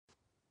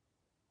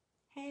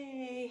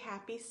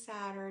happy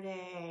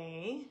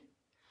Saturday.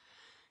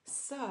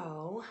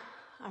 So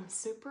I'm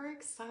super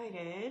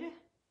excited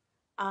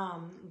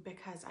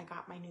because I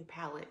got my new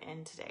palette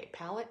in today,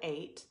 palette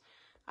 8.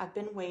 I've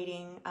been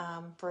waiting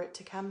for it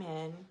to come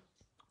in.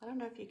 I don't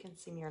know if you can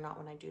see me or not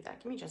when I do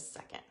that. Give me just a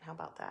second. How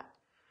about that?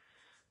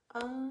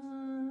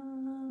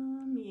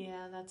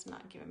 Yeah, that's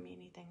not giving me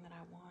anything that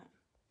I want.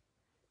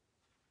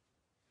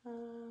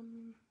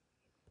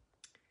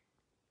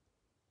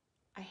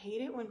 I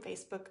hate it when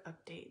Facebook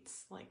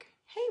updates, like,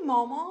 hey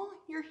Mama,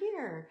 you're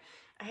here.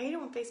 I hate it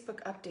when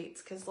Facebook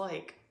updates because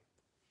like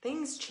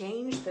things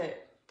change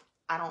that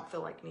I don't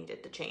feel like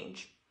needed to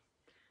change.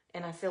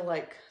 And I feel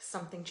like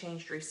something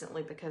changed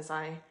recently because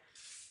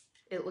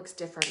it looks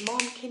different. Mom,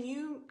 can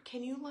you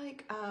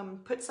like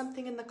put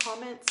something in the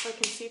comments so I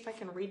can see if I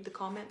can read the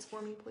comments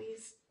for me,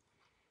 please?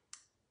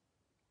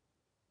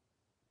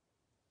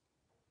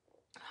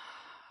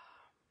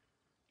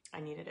 I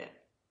needed it.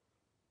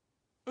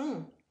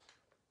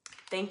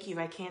 Thank you.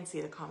 I can see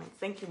the comments.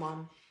 Thank you,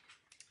 Mom.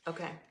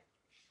 Okay.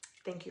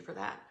 Thank you for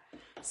that.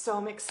 So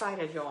I'm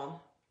excited,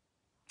 y'all.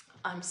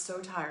 I'm so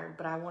tired,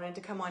 but I wanted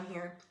to come on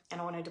here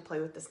and I wanted to play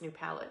with this new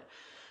palette.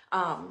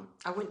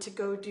 I went to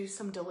go do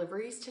some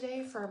deliveries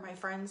today for my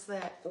friends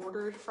that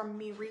ordered from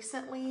me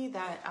recently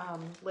that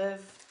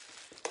live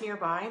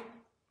nearby.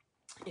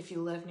 If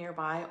you live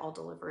nearby, I'll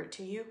deliver it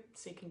to you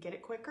so you can get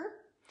it quicker.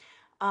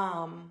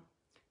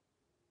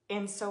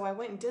 And so I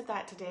went and did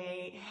that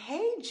today.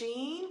 Hey,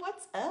 Jean,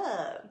 what's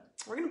up?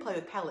 We're going to play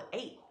with palette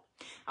 8.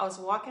 I was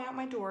walking out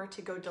my door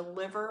to go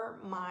deliver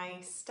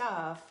my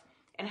stuff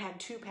and I had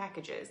 2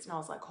 packages. And I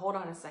was like, hold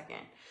on a second.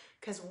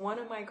 Because one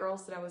of my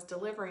girls that I was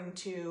delivering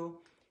to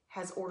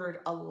has ordered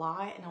a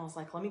lot. And I was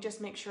like, let me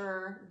just make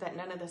sure that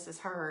none of this is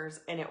hers.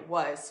 And it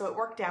was. So it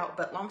worked out.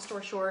 But long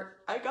story short,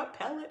 I got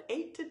palette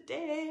 8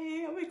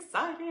 today. I'm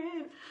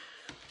excited.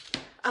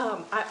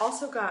 I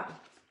also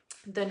got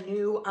the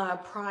new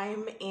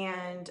Prime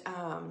and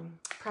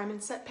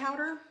Set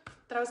powder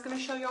that I was going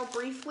to show y'all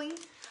briefly.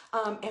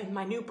 And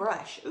my new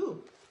brush.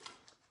 Ooh,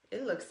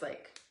 it looks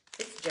like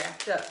it's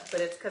jacked up,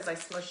 but it's because I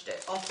smushed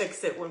it. I'll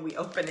fix it when we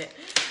open it.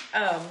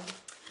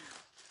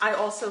 I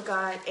also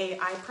got a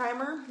eye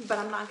primer, but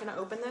I'm not going to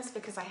open this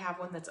because I have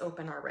one that's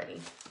open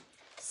already.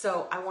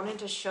 So I wanted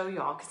to show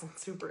y'all because I'm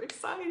super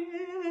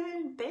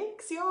excited.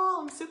 Thanks,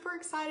 y'all. I'm super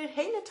excited.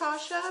 Hey,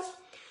 Natasha.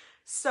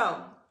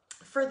 So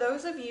for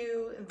those of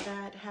you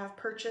that have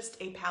purchased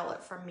a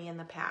palette from me in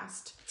the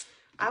past,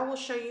 I will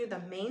show you the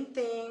main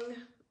thing.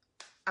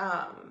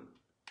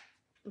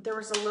 There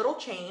was a little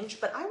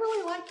change, but I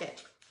really like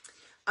it.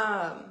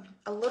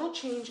 A little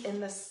change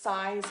in the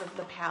size of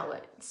the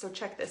palette. So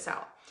check this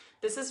out.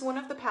 This is one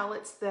of the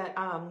palettes that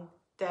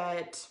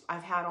that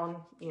I've had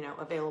on,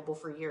 available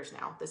for years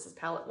now. This is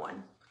palette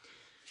 1.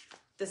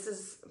 This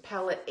is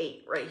palette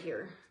 8 right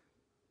here.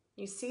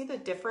 You see the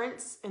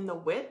difference in the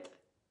width?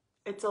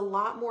 It's a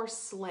lot more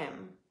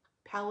slim.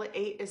 Palette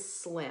 8 is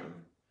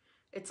slim.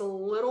 It's a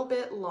little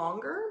bit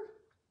longer.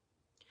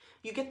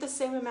 You get the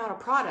same amount of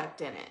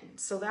product in it,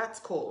 so that's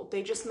cool.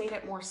 They just made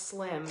it more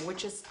slim,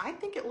 which is, I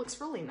think it looks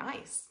really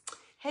nice.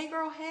 Hey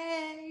girl,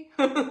 hey.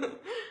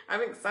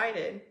 I'm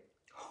excited.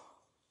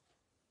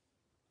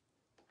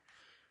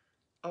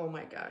 Oh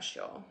my gosh,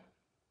 y'all.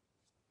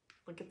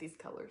 Look at these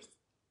colors.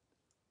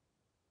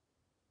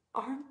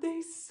 Aren't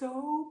they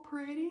so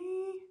pretty?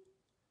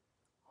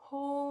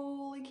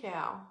 Holy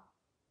cow.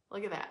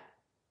 Look at that.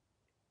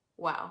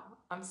 Wow,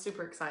 I'm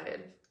super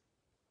excited.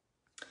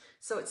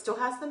 So it still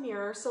has the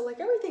mirror. So like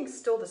everything's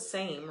still the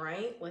same,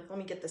 right? Like, let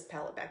me get this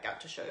palette back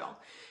out to show y'all.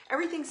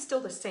 Everything's still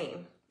the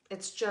same.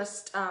 It's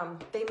just,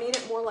 they made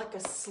it more like a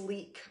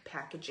sleek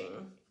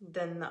packaging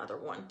than the other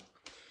one.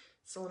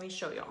 So let me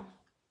show y'all.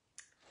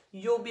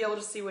 You'll be able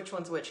to see which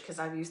one's which because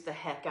I've used the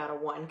heck out of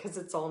one because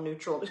it's all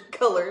neutral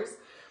colors.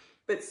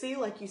 But see,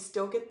 like you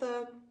still get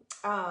the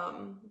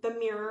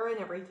mirror and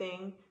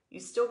everything. You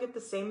still get the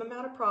same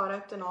amount of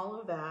product and all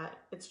of that.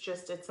 It's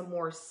just, it's a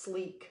more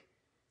sleek,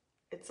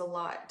 it's a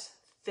lot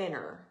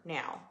thinner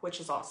now,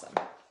 which is awesome.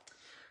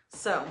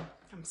 So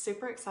I'm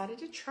super excited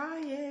to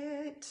try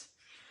it.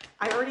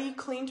 I already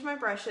cleaned my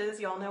brushes.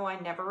 Y'all know I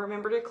never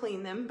remember to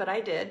clean them, but I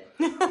did.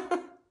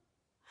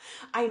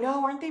 I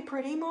know, aren't they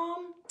pretty,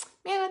 Mom?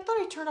 Man, I thought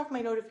I turned off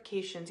my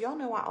notifications. Y'all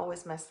know I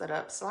always mess that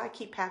up, so I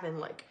keep having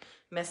like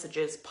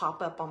messages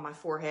pop up on my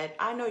forehead.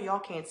 I know y'all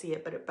can't see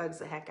it, but it bugs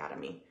the heck out of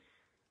me.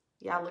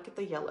 Yeah, look at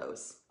the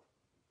yellows.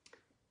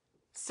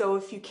 So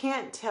if you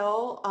can't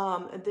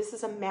tell, this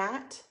is a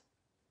matte.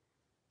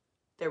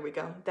 There we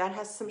go. That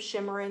has some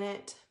shimmer in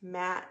it.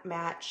 Matte,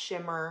 matte,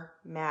 shimmer,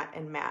 matte,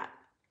 and matte.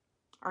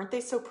 Aren't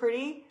they so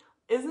pretty?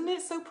 Isn't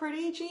it so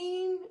pretty,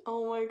 Jean?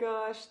 Oh my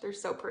gosh, they're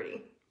so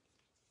pretty.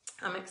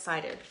 I'm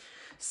excited.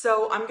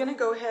 So I'm gonna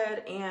go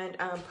ahead and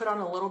put on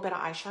a little bit of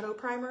eyeshadow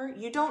primer.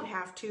 You don't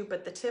have to,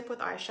 but the tip with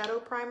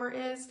eyeshadow primer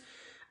is,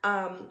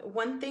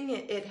 one thing,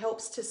 it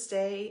helps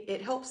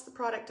the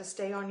product to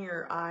stay on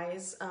your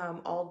eyes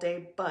all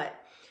day, but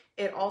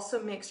it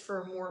also makes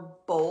for a more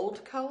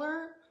bold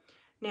color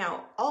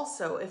Now,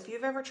 also, if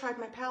you've ever tried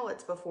my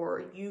palettes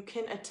before, you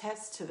can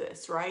attest to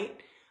this,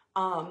 right?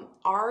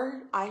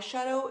 Our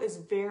eyeshadow is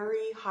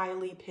very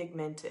highly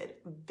pigmented,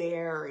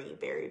 very,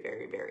 very,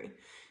 very, very.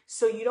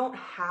 So you don't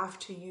have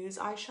to use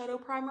eyeshadow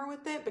primer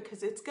with it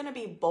because it's gonna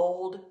be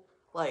bold,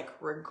 like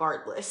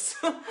regardless.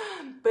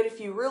 But if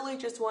you really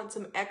just want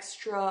some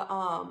extra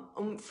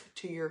oomph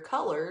to your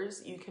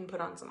colors, you can put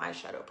on some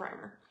eyeshadow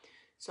primer.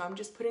 So I'm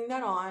just putting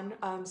that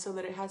on so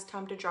that it has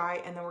time to dry,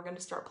 and then we're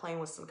gonna start playing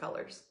with some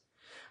colors.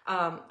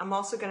 I'm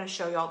also gonna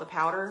show y'all the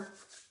powder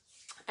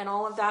and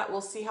all of that. We'll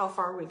see how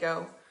far we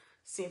go,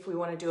 see if we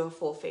wanna do a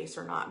full face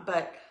or not.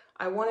 But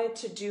I wanted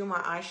to do my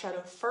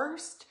eyeshadow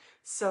first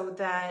so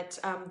that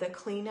the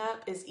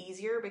cleanup is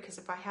easier, because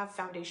if I have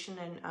foundation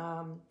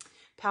and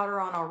powder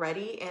on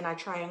already and I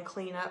try and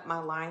clean up my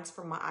lines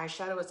from my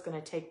eyeshadow, it's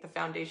gonna take the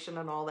foundation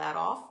and all that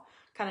off.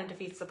 Kind of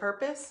defeats the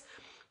purpose.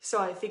 So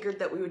I figured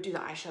that we would do the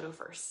eyeshadow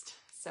first.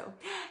 So,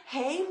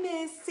 hey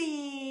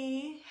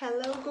Missy,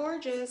 hello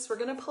gorgeous, we're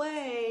gonna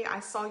play. I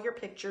saw your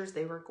pictures,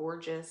 they were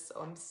gorgeous,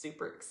 so I'm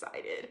super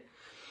excited.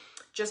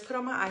 Just put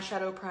on my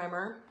eyeshadow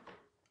primer,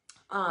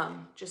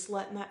 just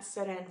letting that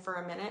set in for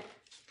a minute.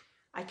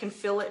 I can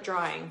feel it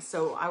drying,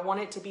 so I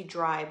want it to be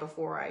dry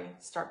before I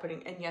start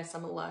putting, and yes,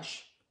 I'm a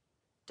Lush,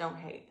 don't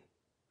hate.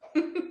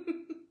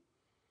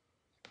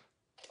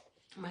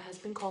 My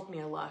husband called me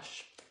a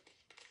Lush,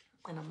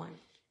 and I'm like,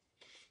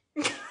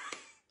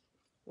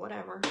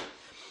 whatever.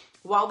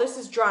 While this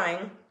is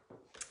drying,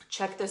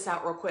 check this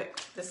out real quick.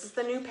 This is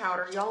the new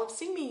powder. Y'all have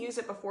seen me use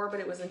it before,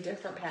 but it was in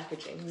different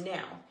packaging.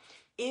 Now,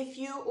 if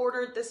you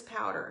ordered this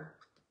powder,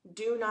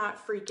 do not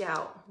freak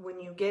out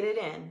when you get it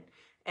in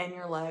and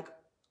you're like,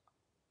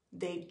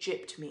 they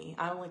gypped me.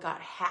 I only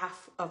got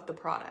half of the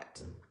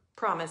product.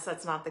 Promise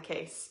that's not the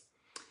case.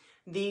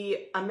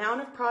 The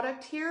amount of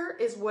product here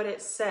is what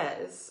it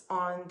says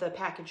on the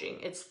packaging.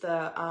 It's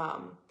the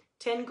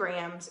 10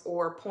 grams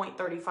or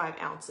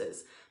 0.35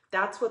 ounces.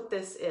 That's what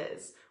this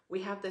is.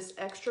 We have this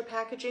extra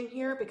packaging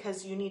here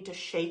because you need to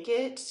shake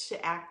it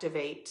to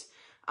activate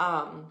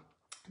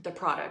the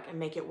product and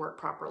make it work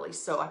properly.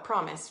 So I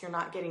promise you're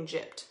not getting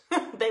gypped.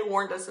 They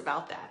warned us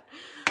about that.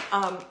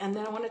 And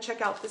then I want to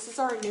check out, this is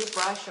our new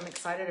brush I'm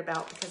excited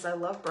about because I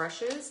love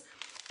brushes.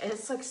 And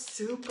it's like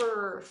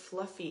super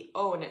fluffy.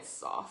 Oh, and it's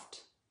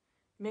soft.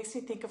 It makes me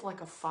think of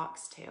like a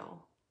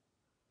foxtail.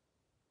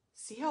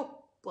 See how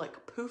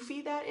like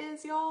poofy that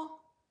is, y'all?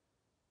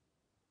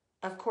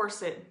 Of course,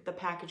 the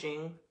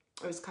packaging,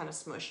 it was kind of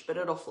smushed, but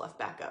it'll fluff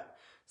back up.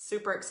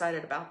 Super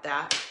excited about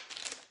that.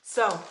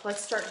 So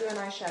let's start doing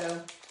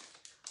eyeshadow.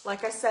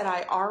 Like I said,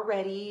 I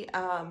already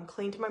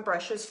cleaned my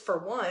brushes for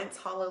once,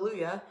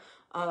 hallelujah,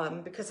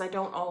 because I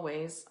don't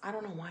always. I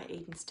don't know why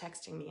Aiden's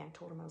texting me. I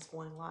told him I was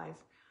going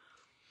live.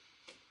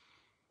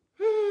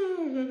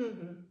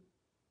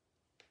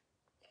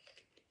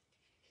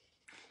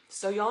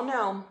 So y'all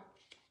know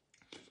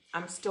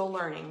I'm still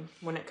learning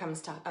when it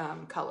comes to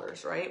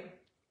colors, right?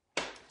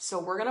 So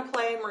we're gonna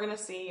play and we're gonna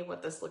see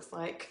what this looks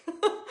like.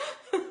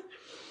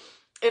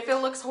 If it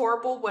looks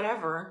horrible,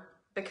 whatever,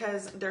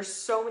 because there's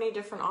so many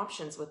different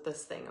options with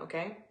this thing,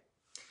 okay?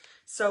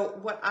 So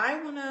what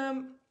I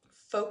wanna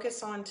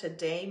focus on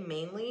today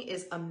mainly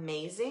is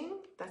Amazing.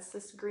 That's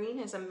this green,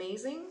 is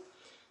Amazing.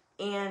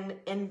 And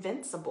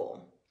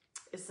Invincible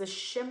is the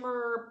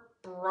shimmer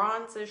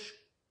bronzish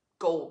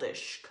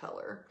goldish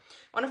color.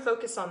 I wanna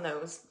focus on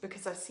those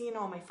because I've seen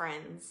all my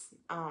friends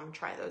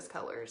try those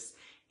colors.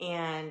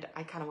 And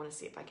I kind of want to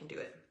see if I can do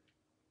it.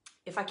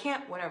 If I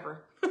can't,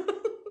 whatever.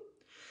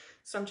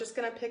 So I'm just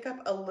going to pick up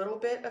a little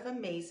bit of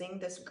Amazing,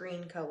 this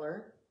green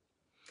color.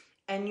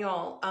 And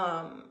y'all,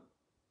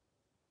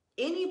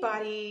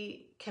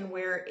 anybody can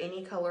wear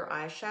any color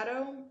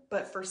eyeshadow,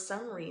 but for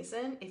some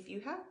reason, if you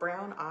have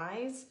brown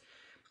eyes,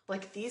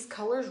 like these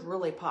colors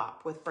really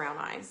pop with brown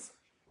eyes.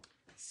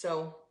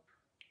 So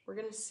we're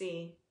going to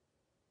see.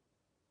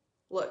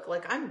 Look,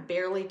 like I'm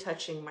barely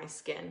touching my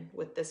skin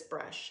with this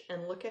brush,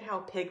 and look at how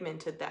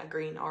pigmented that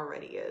green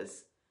already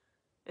is.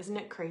 Isn't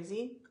it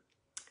crazy?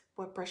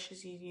 What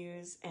brushes you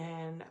use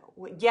and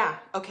what, yeah,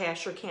 okay, I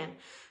sure can.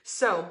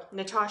 So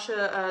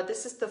Natasha,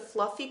 this is the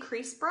Fluffy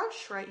Crease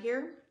brush right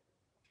here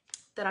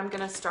that I'm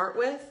gonna start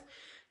with.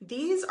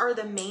 These are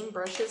the main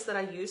brushes that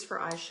I use for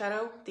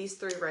eyeshadow, these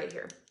three right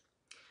here.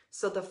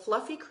 So the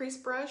Fluffy Crease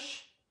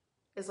brush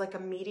is like a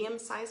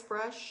medium-sized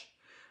brush.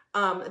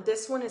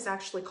 This one is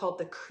actually called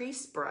the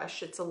Crease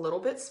brush. It's a little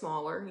bit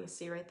smaller, you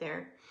see right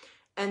there.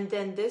 And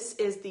then this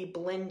is the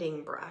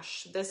blending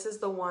brush. This is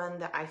the one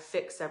that I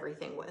fix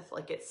everything with.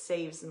 Like it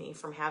saves me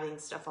from having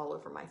stuff all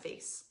over my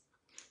face.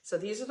 So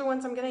these are the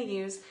ones I'm gonna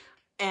use.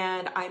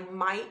 And I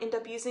might end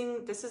up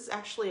using, this is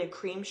actually a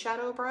cream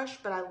shadow brush,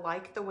 but I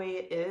like the way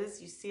it is.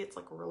 You see it's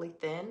like really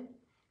thin.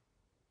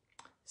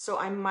 So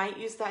I might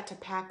use that to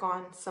pack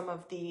on some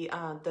of the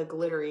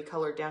glittery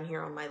color down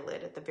here on my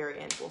lid at the very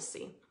end, we'll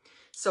see.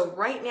 So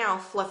right now,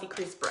 Fluffy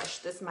Crease brush,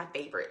 this is my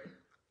favorite.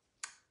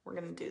 We're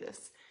gonna do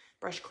this.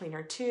 Brush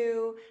cleaner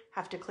 2,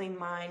 have to clean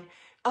mine.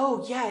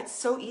 Oh yeah, it's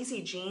so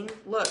easy, Jean.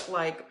 Look,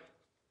 like,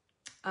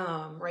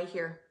 right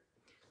here.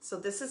 So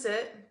this is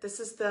it. This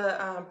is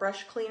the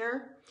brush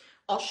cleaner.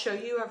 I'll show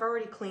you, I've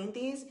already cleaned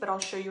these, but I'll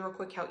show you real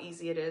quick how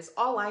easy it is.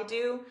 All I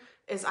do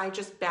is I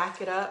just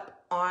back it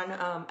up on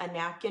a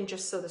napkin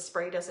just so the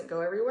spray doesn't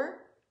go everywhere.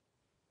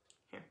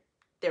 Here,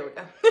 there we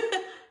go.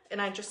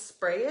 And I just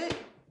spray it,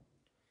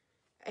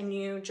 and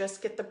you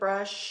just get the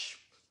brush,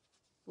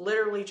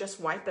 literally just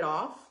wipe it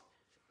off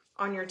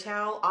on your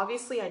towel.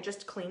 Obviously I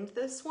just cleaned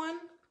this one,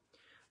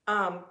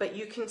 but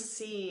you can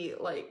see,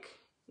 like,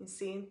 you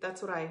see,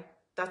 that's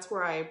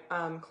where I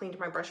cleaned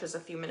my brushes a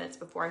few minutes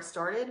before I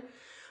started.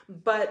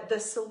 But the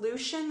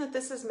solution that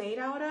this is made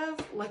out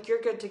of, like,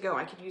 you're good to go.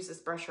 I could use this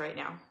brush right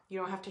now. You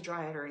don't have to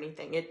dry it or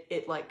anything.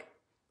 It's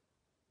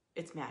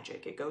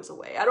magic. It goes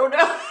away. I don't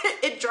know.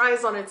 It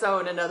dries on its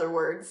own, in other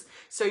words.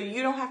 So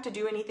you don't have to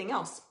do anything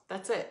else.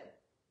 That's it.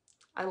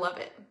 I love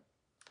it.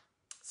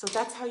 So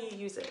that's how you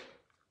use it.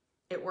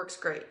 It works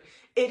great.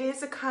 It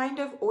is a kind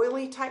of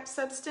oily type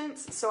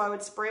substance, so I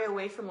would spray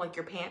away from like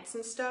your pants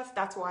and stuff.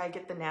 That's why I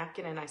get the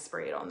napkin and I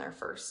spray it on there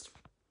first.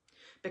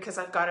 Because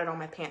I've got it on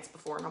my pants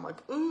before and I'm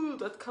like, ooh,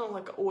 that's kind of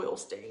like an oil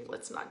stain.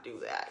 Let's not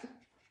do that.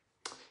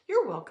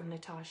 You're welcome,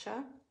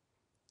 Natasha.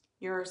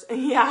 Yours,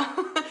 yeah.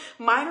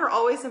 Mine are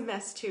always a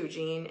mess too,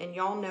 Jean. And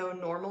y'all know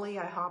normally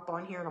I hop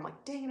on here and I'm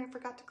like, dang it, I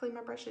forgot to clean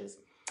my brushes.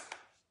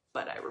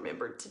 But I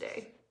remembered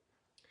today.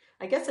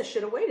 I guess I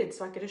should have waited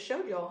so I could have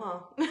showed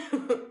y'all,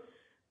 huh?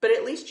 But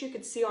at least you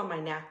could see on my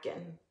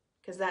napkin,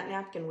 because that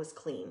napkin was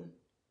clean.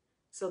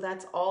 So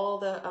that's all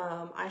the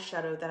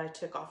eyeshadow that I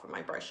took off of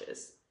my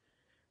brushes,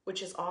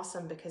 which is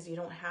awesome because you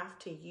don't have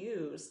to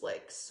use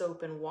like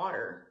soap and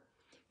water.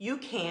 You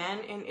can,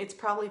 and it's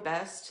probably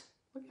best.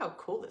 Look how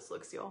cool this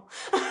looks, y'all.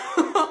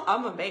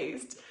 I'm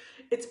amazed.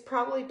 It's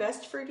probably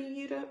best for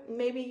you to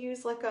maybe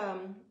use like a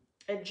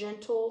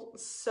gentle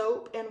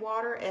soap and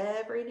water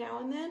every now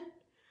and then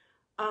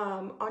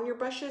on your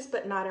brushes,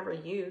 but not every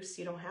use.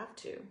 You don't have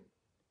to.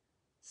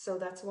 So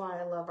that's why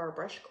I love our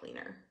brush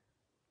cleaner.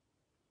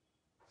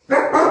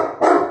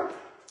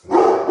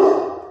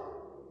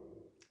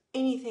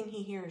 Anything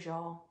he hears,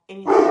 y'all.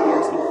 Anything he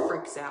hears, he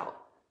freaks out.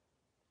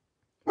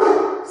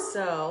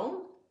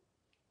 So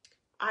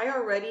I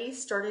already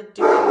started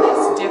doing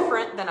this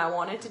different than I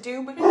wanted to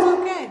do, but it's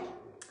okay.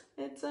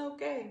 It's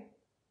okay.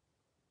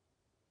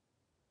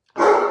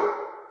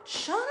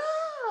 Shut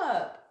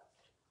up.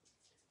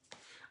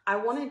 I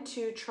wanted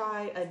to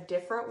try a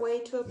different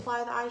way to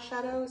apply the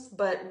eyeshadows,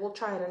 but we'll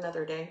try it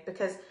another day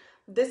because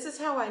this is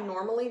how I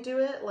normally do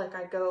it. Like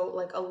I go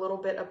like a little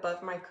bit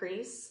above my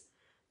crease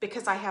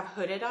because I have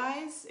hooded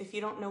eyes. If you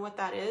don't know what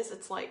that is,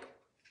 it's like,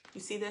 you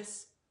see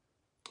this?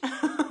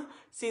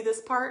 See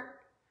this part?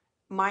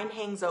 Mine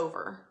hangs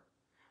over.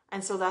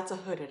 And so that's a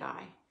hooded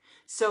eye.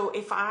 So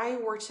if I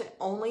were to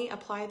only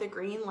apply the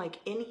green like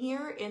in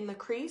here in the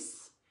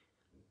crease,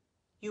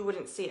 you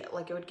wouldn't see it.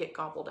 Like it would get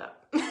gobbled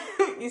up.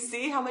 You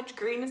see how much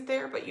green is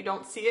there, but you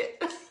don't see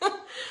it.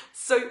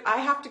 So I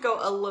have to go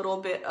a little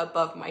bit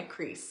above my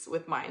crease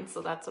with mine.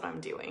 So that's what I'm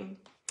doing.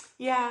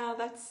 Yeah,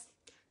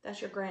 that's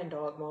your grand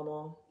dog,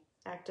 Mama,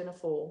 acting a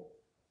fool.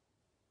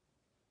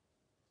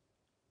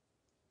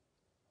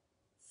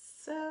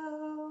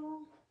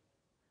 So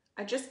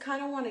I just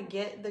kind of want to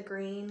get the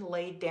green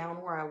laid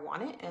down where I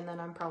want it, and then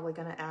I'm probably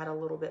going to add a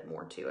little bit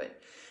more to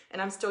it.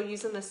 And I'm still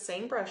using the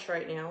same brush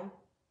right now.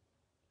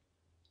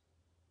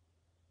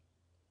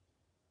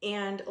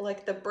 And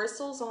like the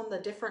bristles on the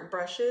different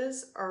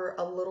brushes are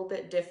a little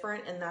bit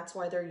different, and that's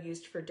why they're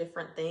used for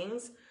different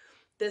things.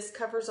 This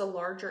covers a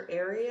larger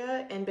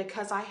area, and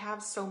because I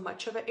have so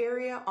much of an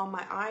area on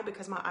my eye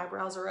because my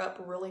eyebrows are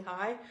up really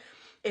high,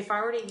 if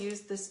I were to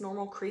use this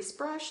normal crease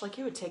brush, like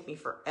it would take me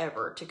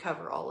forever to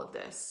cover all of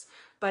this.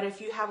 But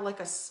if you have like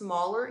a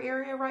smaller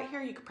area right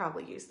here, you could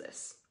probably use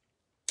this.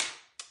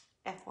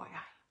 FYI.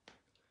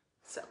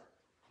 So,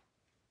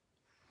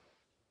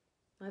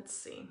 let's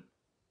see.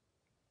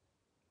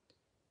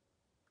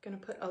 Gonna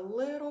put a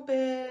little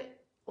bit,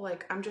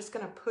 like I'm just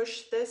gonna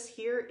push this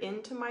here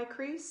into my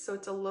crease so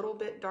it's a little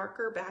bit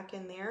darker back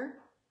in there.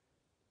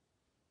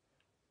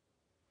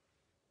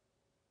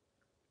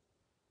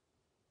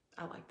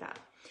 I like that.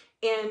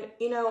 And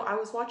you know, I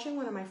was watching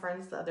one of my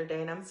friends the other day,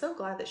 and I'm so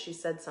glad that she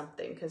said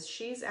something because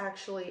she's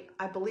actually,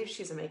 I believe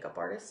she's a makeup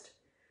artist.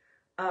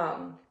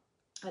 I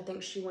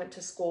think she went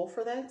to school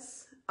for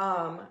this.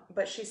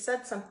 But she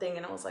said something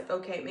and I was like,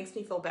 okay, it makes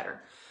me feel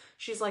better.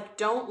 She's like,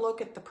 don't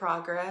look at the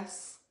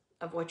progress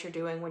of what you're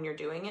doing when you're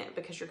doing it,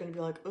 because you're going to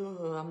be like,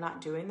 oh, I'm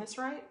not doing this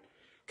right.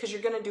 Because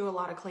you're going to do a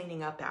lot of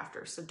cleaning up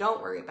after. So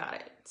don't worry about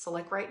it. So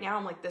like right now,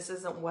 I'm like, this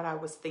isn't what I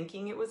was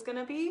thinking it was going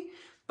to be,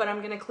 but I'm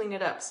going to clean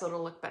it up so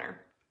it'll look better.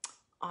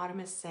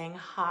 Autumn is saying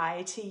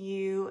hi to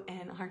you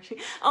and Archie.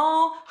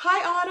 Oh,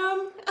 hi,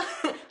 Autumn.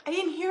 I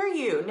didn't hear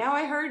you. Now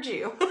I heard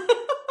you.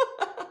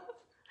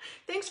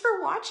 Thanks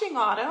for watching,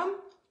 Autumn.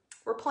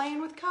 We're playing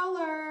with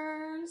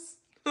colors.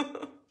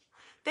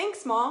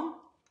 Thanks, Mom.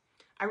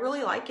 I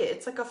really like it.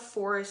 It's like a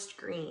forest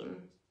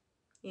green,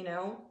 you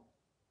know?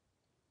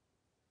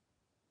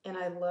 And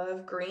I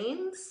love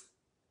greens.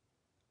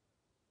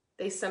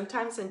 They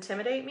sometimes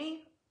intimidate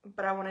me,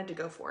 but I wanted to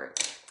go for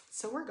it.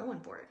 So we're going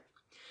for it.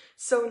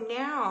 So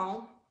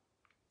now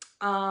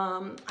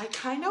I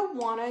kind of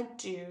want to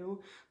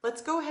do,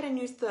 let's go ahead and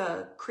use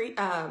the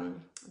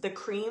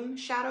cream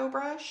shadow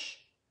brush.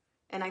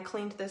 And I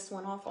cleaned this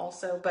one off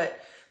also,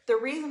 but the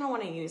reason I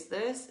want to use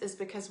this is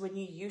because when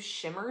you use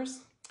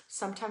shimmers,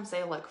 sometimes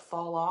they like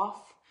fall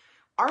off.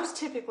 Ours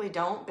typically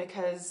don't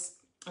because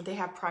they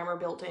have primer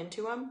built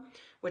into them,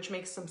 which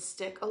makes them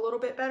stick a little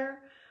bit better.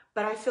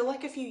 But I feel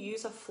like if you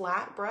use a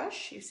flat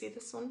brush, you see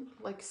this one,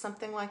 like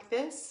something like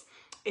this,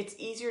 it's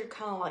easier to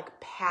kind of like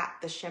pat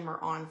the shimmer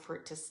on for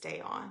it to stay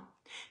on.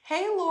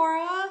 Hey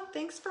Laura,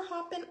 thanks for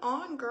hopping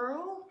on,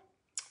 girl.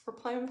 We're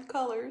playing with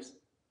colors.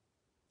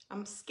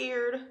 I'm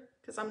scared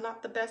because I'm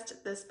not the best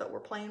at this, but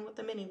we're playing with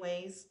them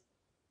anyways.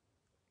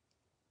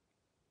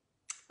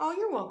 Oh,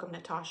 you're welcome,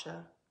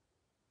 Natasha.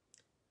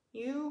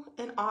 You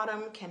and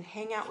Autumn can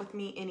hang out with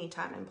me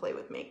anytime and play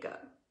with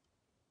makeup.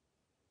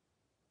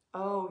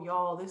 Oh,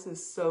 y'all, this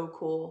is so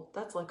cool.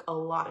 That's like a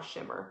lot of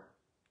shimmer.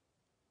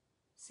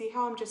 See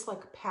how I'm just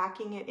like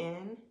packing it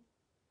in?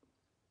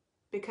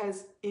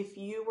 Because if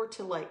you were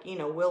to like, you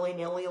know,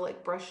 willy-nilly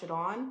like brush it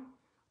on,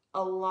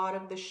 a lot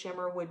of the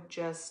shimmer would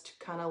just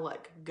kind of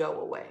like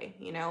go away,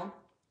 you know?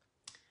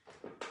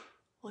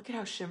 Look at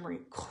how shimmery.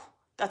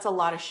 That's a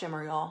lot of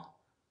shimmer, y'all.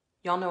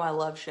 Y'all know I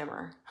love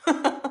shimmer.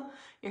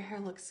 Your hair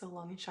looks so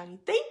long and shiny.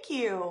 Thank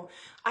you.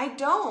 I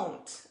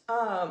don't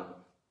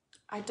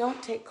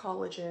take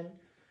collagen,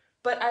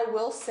 but I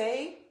will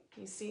say,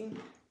 you see,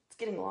 it's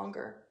getting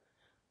longer.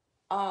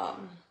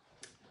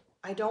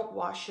 I don't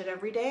wash it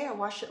every day. I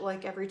wash it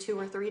like every 2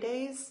 or 3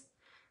 days.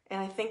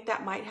 And I think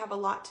that might have a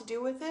lot to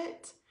do with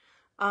it.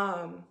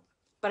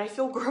 But I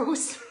feel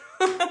gross.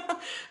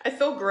 I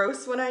feel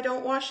gross when I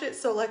don't wash it.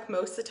 So like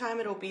most of the time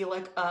it'll be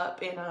like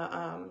up in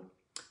a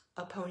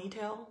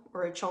ponytail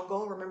or a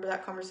chongo. Remember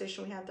that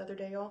conversation we had the other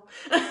day, y'all?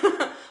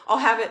 I'll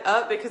have it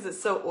up because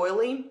it's so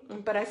oily,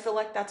 but I feel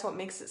like that's what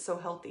makes it so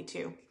healthy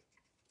too.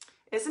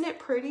 Isn't it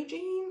pretty,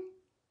 Jean?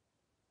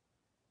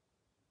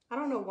 I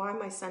don't know why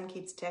my son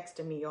keeps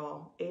texting me,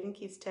 y'all. Aiden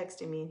keeps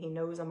texting me and he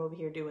knows I'm over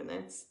here doing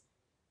this.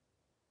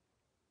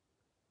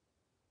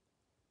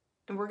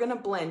 And we're gonna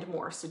blend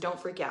more, so don't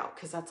freak out,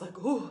 because that's like,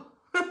 ooh.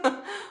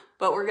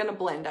 But we're gonna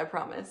blend, I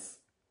promise.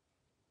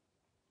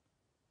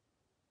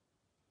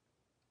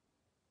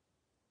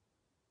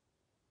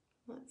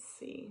 Let's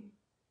see.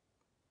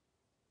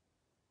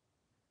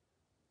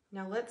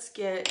 Now let's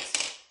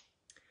get,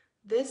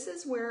 this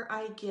is where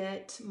I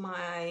get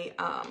my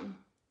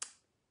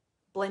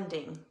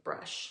blending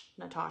brush,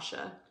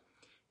 Natasha.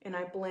 And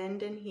I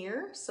blend in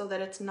here so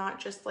that it's not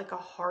just like a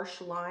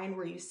harsh line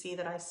where you see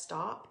that I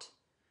stopped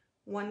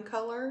one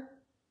color.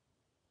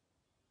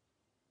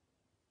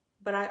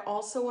 But I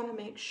also want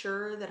to make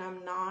sure that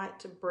I'm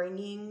not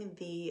bringing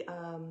the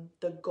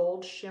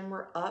gold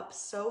shimmer up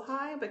so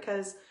high,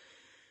 because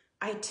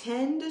I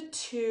tend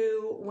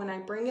to, when I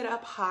bring it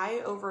up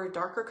high over a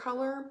darker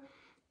color,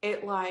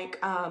 it like,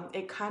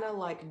 it kind of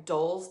like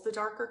dulls the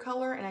darker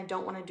color, and I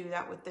don't want to do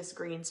that with this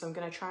green. So I'm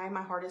going to try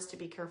my hardest to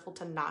be careful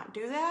to not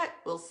do that.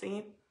 We'll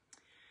see.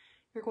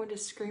 You're going to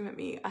scream at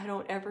me. I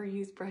don't ever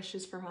use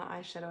brushes for my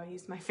eyeshadow. I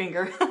use my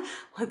finger.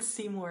 Let's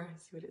see more.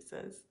 See what it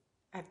says.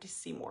 I have to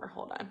see more.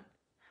 Hold on.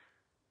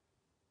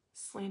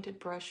 Slanted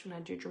brush when I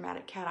do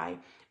dramatic cat eye.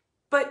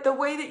 But the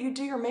way that you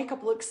do your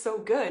makeup looks so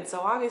good, so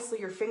obviously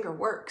your finger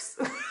works.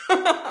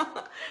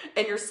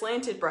 And your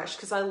slanted brush,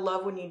 because I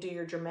love when you do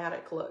your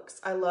dramatic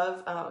looks. I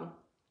love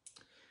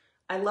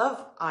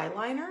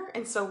eyeliner,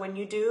 and so when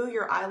you do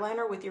your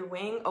eyeliner with your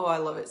wing, oh, I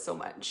love it so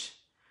much.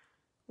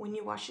 When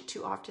you wash it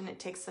too often, it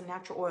takes the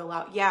natural oil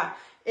out. Yeah,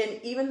 and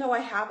even though I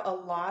have a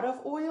lot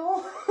of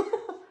oil,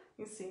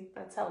 you see,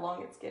 that's how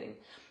long it's getting.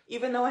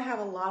 Even though I have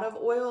a lot of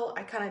oil,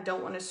 I kind of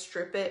don't want to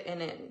strip it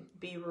and it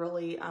be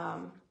really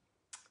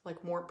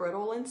like more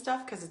brittle and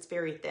stuff, because it's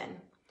very thin.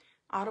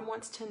 Autumn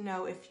wants to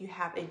know if you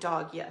have a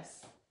dog.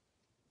 Yes.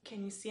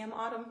 Can you see him,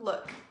 Autumn?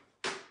 Look.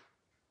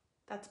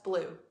 That's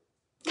Blue.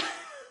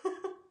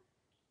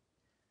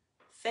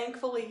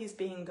 Thankfully, he's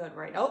being good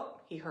right now.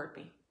 Oh, he heard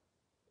me.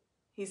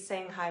 He's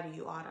saying hi to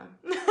you, Autumn.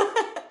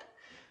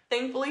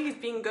 Thankfully, he's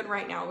being good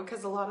right now,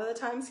 because a lot of the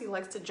times he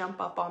likes to jump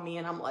up on me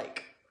and I'm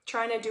like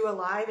trying to do a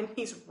live and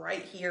he's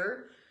right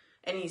here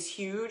and he's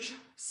huge.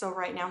 So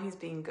right now he's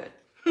being good.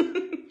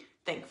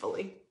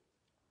 Thankfully.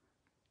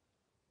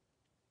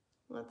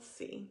 Let's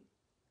see.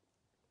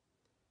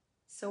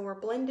 So we're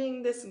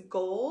blending this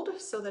gold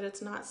so that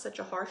it's not such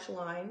a harsh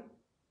line.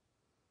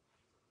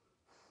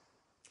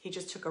 He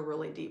just took a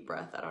really deep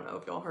breath. I don't know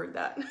if y'all heard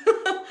that.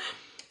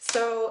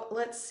 So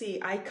let's see.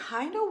 I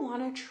kind of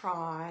want to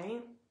try.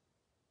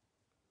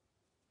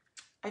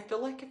 I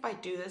feel like if I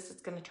do this,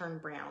 it's going to turn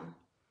brown.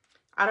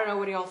 I don't know.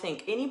 What do y'all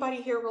think?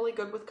 Anybody here really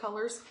good with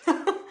colors?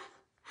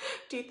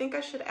 Do you think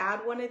I should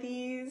add one of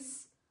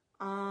these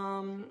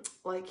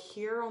like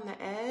here on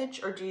the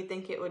edge, or do you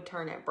think it would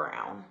turn it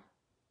brown?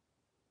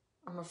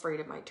 I'm afraid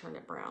it might turn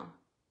it brown.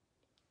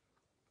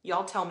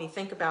 Y'all tell me,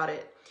 think about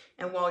it.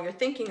 And while you're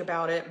thinking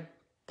about it,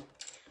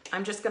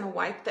 I'm just gonna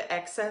wipe the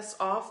excess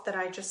off that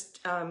I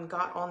just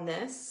got on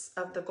this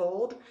of the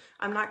gold.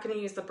 I'm not gonna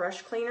use the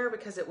brush cleaner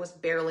because it was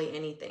barely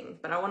anything,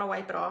 but I wanna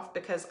wipe it off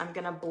because I'm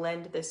gonna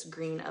blend this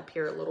green up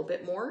here a little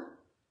bit more.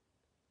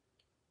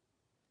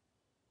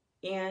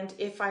 And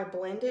if I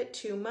blend it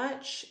too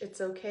much, it's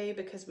okay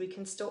because we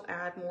can still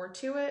add more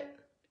to it.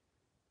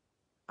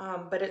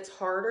 But it's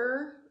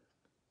harder.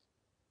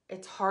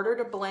 It's harder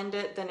to blend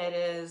it than it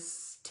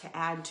is to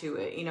add to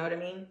it. You know what I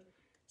mean?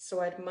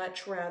 So I'd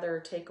much rather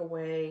take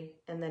away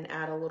and then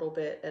add a little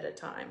bit at a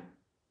time.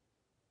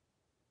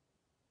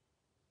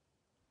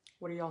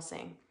 What are y'all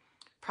saying?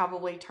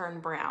 Probably turn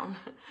brown.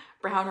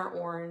 Brown or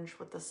orange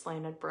with the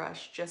slanted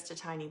brush, just a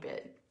tiny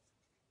bit.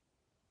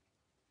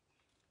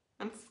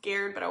 I'm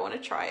scared, but I want to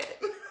try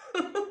it.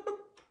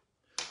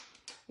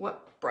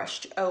 What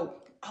brush? Oh,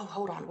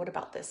 hold on. What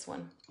about this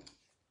one?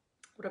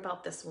 What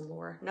about this one,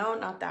 Laura? No,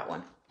 not that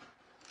one.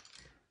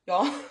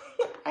 Y'all,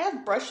 I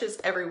have brushes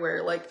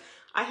everywhere. Like,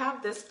 I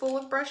have this full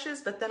of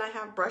brushes, but then I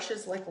have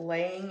brushes like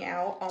laying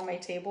out on my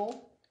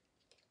table.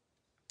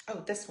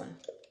 Oh, this one.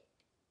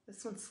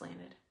 This one's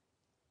slanted.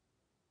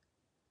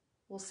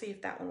 We'll see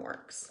if that one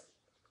works.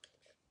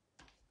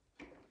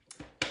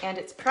 And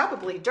it's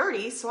probably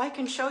dirty, so I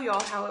can show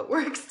y'all how it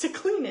works to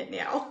clean it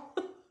now.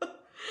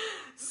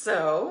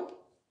 So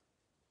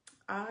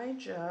I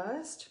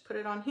just put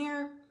it on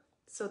here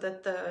so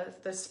that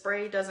the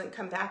spray doesn't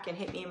come back and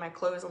hit me in my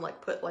clothes and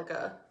like put like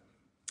a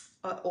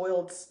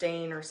oiled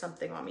stain or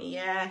something on me.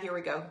 Yeah, here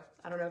we go.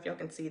 I don't know if y'all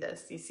can see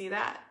this. You see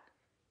that?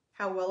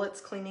 How well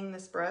it's cleaning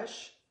this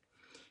brush?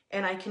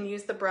 And I can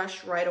use the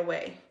brush right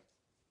away.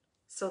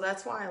 So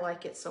that's why I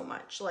like it so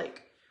much.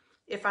 Like,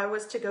 if I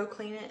was to go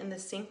clean it in the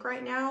sink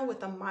right now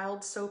with a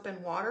mild soap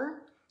and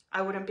water,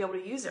 I wouldn't be able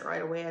to use it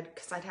right away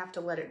because I'd have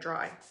to let it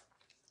dry.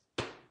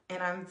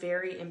 And I'm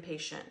very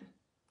impatient,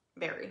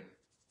 very.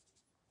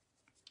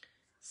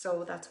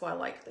 So that's why I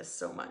like this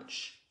so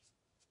much.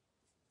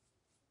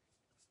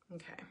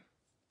 Okay.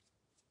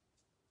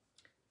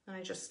 And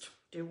I just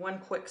do one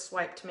quick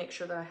swipe to make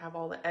sure that I have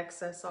all the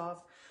excess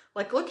off.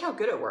 Like, look how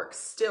good it works.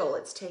 Still,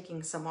 it's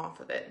taking some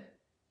off of it.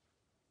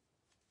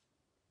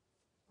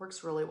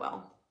 Works really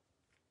well.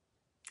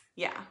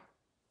 Yeah,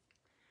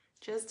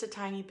 just a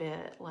tiny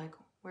bit, like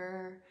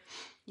where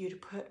you'd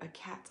put a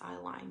cat's eye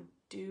line.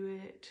 Do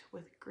it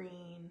with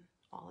green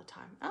all the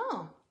time.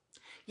 Oh,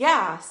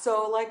 yeah,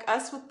 so like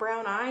us with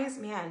brown eyes,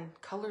 man,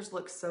 colors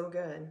look so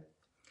good.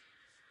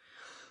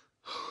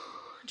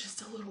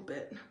 Just a little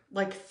bit.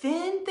 Like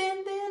thin,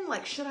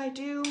 like should I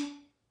do,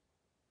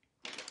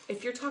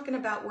 if you're talking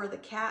about where the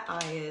cat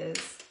eye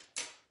is,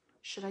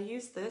 should I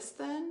use this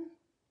then?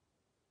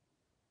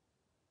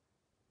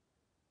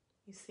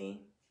 You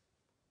see?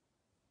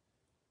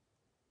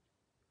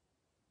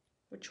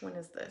 Which one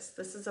is this?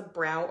 This is a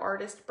brow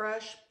artist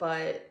brush,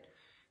 but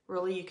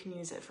really you can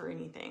use it for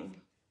anything.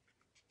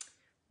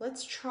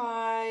 Let's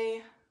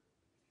try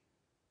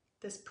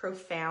this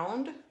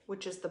Profound,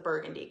 which is the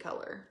burgundy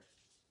color.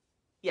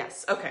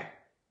 Yes, okay.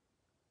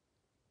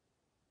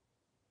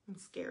 I'm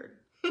scared.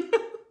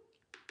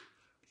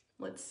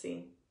 Let's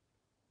see.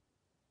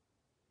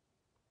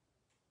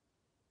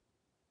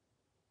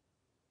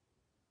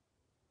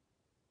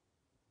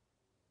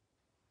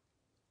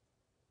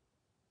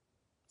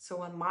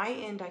 So on my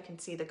end, I can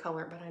see the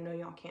color, but I know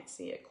y'all can't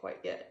see it quite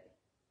yet.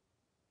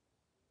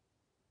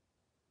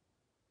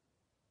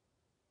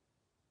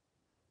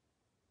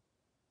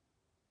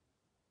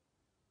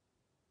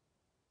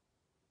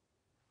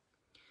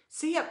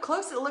 See, up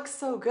close, it looks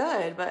so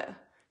good, but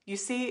you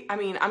see, I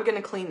mean, I'm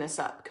gonna clean this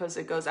up because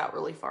it goes out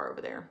really far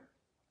over there.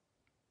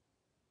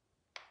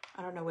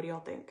 I don't know, what do y'all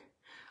think?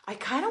 I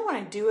kind of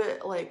want to do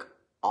it like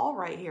all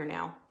right here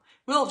now.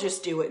 We'll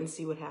just do it and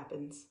see what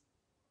happens.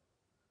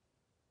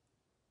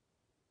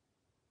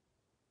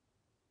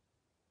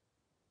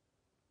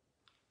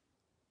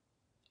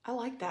 I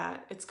like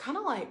that. It's kind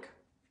of like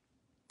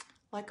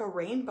a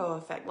rainbow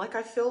effect. Like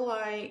I feel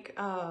like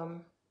a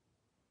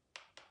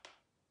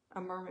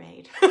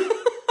mermaid.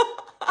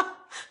 I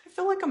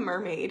feel like a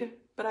mermaid,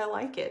 but I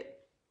like it.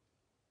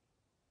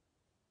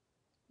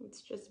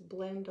 Let's just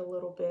blend a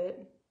little bit.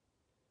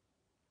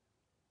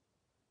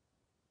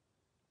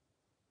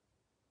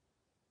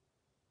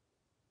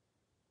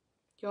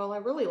 Y'all, I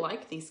really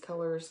like these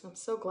colors. I'm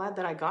so glad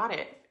that I got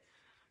it.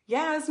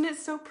 Yeah, isn't it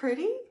so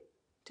pretty?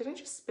 Did I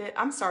just spit?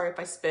 I'm sorry if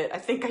I spit. I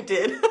think I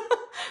did.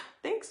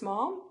 Thanks,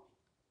 Mom.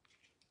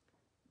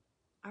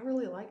 I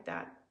really like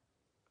that.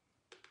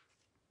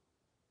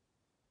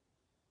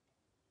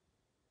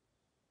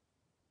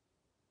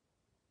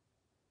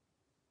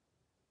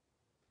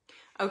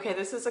 Okay,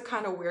 this is a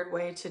kind of weird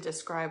way to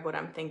describe what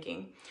I'm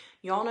thinking.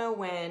 Y'all know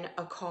when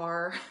a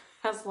car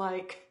has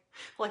like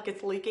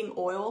it's leaking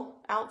oil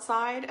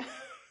outside?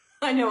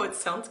 I know it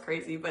sounds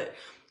crazy, but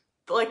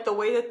like the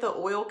way that the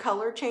oil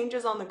color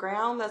changes on the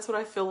ground, that's what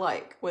I feel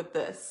like with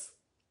this.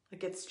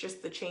 Like it's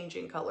just the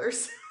changing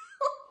colors.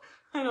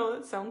 I know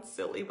that sounds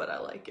silly, but I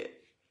like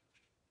it.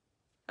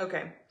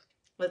 Okay,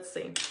 let's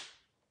see.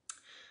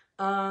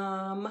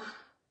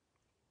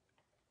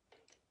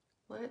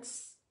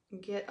 Let's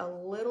get a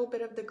little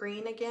bit of the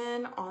green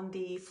again on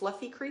the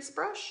fluffy crease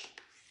brush.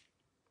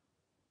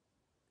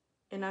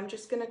 And I'm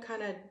just gonna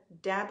kind of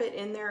dab it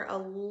in there a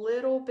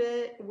little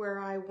bit where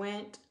I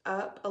went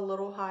up a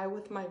little high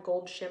with my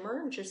gold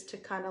shimmer, just to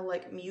kind of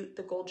like mute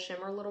the gold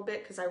shimmer a little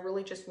bit, because I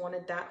really just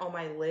wanted that on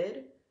my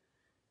lid.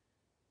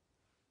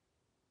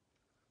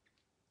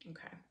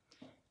 Okay.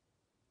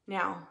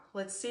 Now,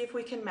 let's see if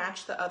we can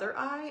match the other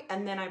eye,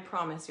 and then I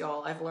promise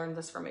y'all, I've learned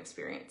this from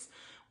experience.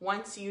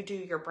 Once you do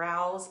your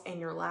brows and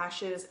your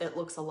lashes, it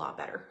looks a lot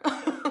better.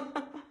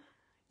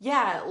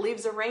 Yeah, it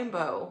leaves a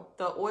rainbow,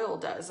 the oil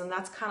does, and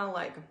that's kind of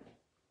like,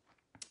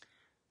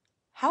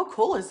 how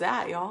cool is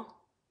that, y'all?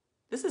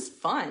 This is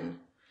fun.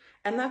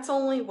 And that's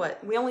only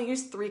what, we only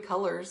used 3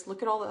 colors.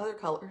 Look at all the other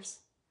colors.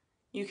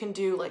 You can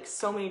do like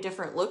so many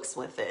different looks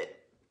with it.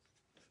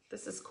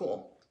 This is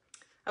cool.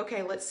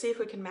 Okay, let's see if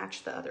we can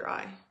match the other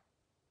eye.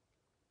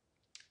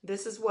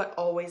 This is what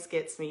always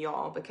gets me,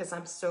 y'all, because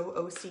I'm so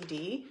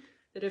OCD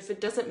that if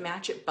it doesn't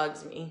match, it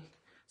bugs me.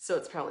 So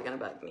it's probably gonna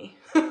bug me.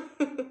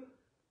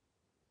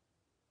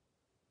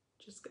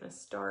 Just gonna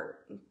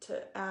start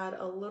to add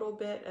a little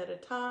bit at a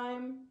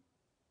time.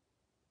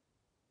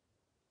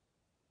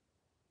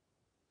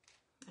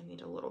 I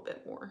need a little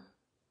bit more.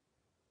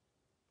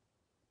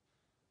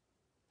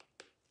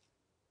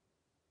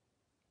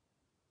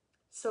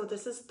 So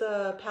this is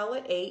the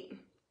palette 8.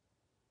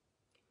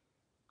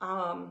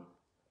 Our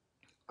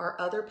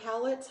other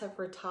palettes have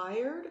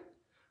retired.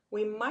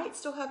 We might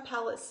still have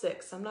palette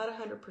 6. I'm not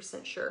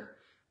 100% sure,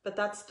 but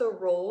that's the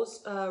rose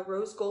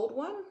gold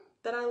one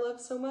that I love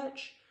so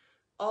much.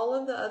 All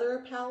of the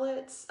other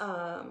palettes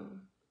are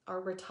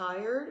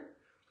retired.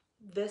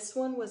 This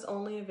one was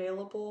only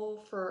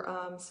available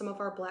for some of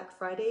our Black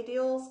Friday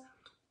deals,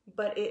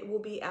 but it will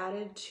be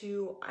added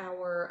to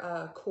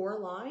our core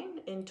line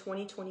in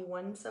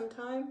 2021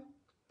 sometime.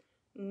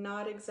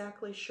 Not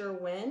exactly sure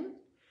when,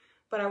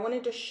 but I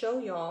wanted to show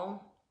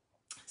y'all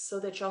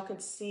so that y'all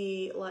could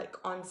see like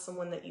on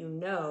someone that you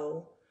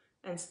know,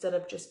 instead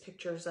of just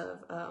pictures of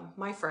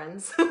my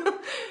friends.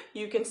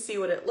 You can see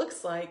what it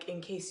looks like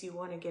in case you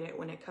want to get it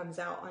when it comes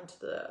out onto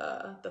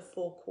the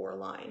full core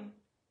line.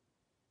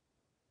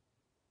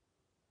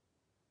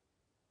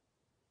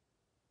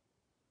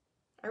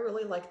 I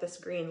really like this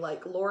green.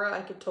 Like, Laura,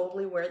 I could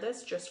totally wear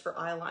this just for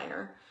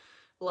eyeliner.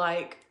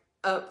 Like,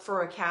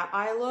 for a cat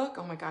eye look.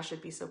 Oh my gosh,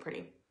 it'd be so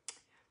pretty.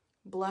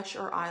 Blush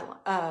or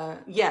eyeliner.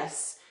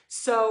 Yes.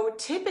 So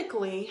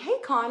typically, hey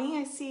Connie,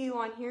 I see you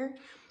on here.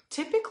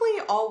 Typically,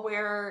 I'll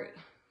wear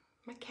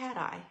my cat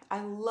eye.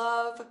 I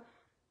love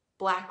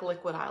black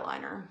liquid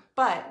eyeliner,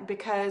 but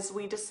because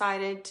we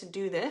decided to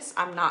do this,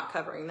 I'm not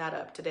covering that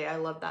up today. I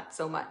love that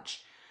so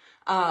much.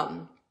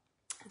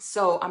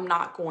 So I'm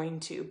not going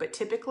to, but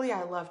typically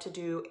I love to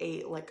do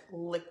a like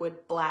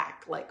liquid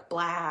black, like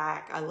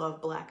black. I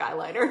love black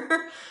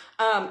eyeliner.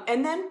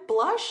 And then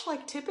blush,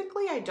 like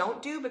typically I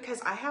don't do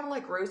because I have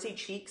like rosy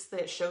cheeks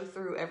that show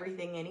through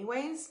everything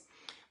anyways,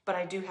 but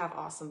I do have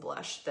awesome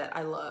blush that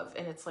I love.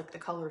 And it's like the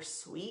color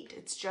Sweet.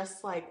 It's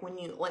just like when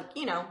you like,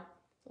 you know,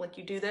 like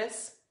you do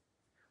this,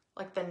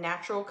 like the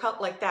natural color,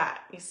 like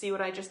that. You see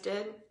what I just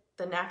did?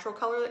 The natural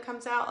color that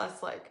comes out,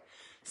 that's like,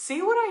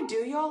 see what I do,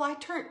 y'all?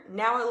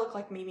 Now I look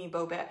like Mimi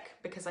Bobek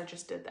because I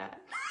just did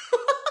that.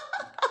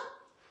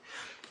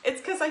 It's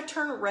because I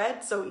turn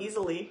red so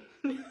easily.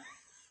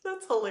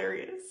 That's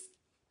hilarious.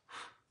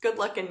 Good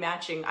luck in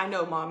matching. I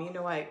know, Mom, you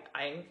know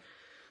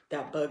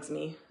that bugs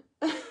me.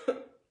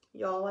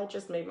 Y'all, I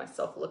just made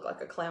myself look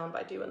like a clown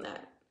by doing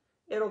that.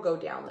 It'll go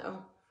down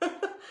though.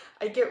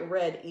 I get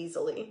red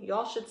easily.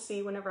 Y'all should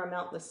see whenever I'm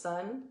out in the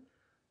sun.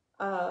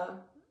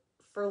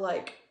 For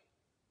like,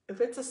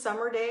 if it's a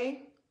summer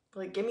day,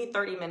 like give me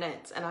 30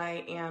 minutes and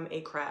I am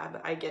a crab.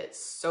 I get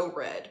so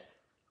red.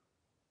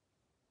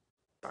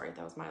 Sorry,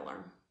 that was my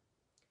alarm.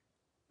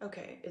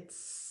 Okay, it's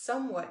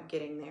somewhat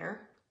getting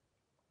there.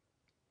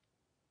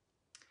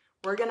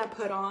 We're gonna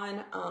put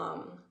on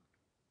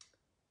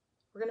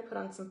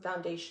some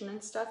foundation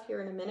and stuff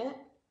here in a minute.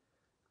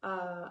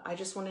 I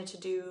just wanted to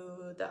do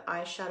the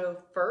eyeshadow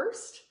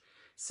first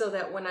so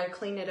that when I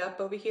clean it up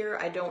over here,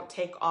 I don't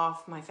take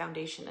off my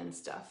foundation and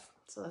stuff.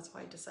 So that's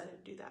why I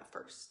decided to do that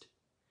first.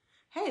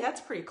 Hey,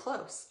 that's pretty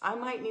close. I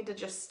might need to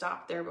just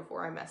stop there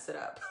before I mess it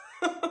up.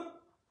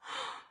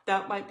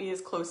 That might be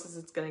as close as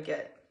it's gonna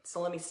get. So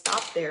let me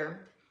stop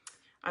there.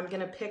 I'm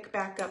gonna pick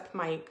back up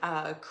my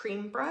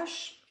cream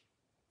brush,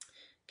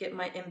 get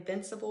my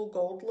Invincible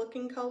gold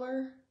looking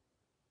color.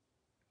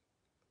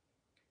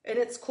 And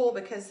it's cool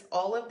because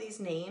all of these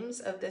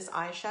names of this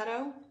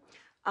eyeshadow,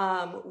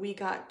 we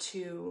got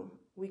to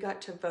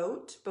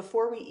vote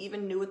before we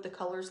even knew what the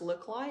colors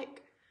look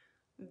like.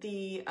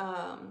 The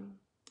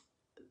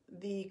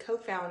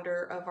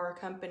co-founder of our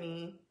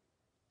company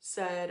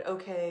said,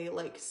 okay,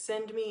 like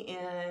send me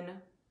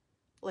in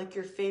like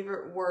your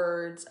favorite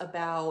words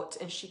about,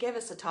 and she gave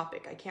us a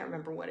topic. I can't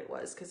remember what it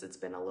was because it's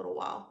been a little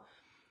while.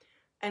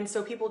 And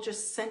so people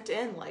just sent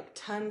in like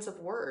tons of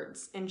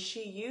words and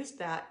she used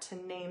that to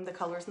name the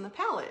colors in the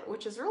palette,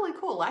 which is really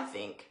cool, I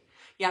think.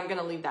 Yeah, I'm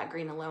gonna leave that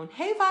green alone.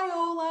 Hey,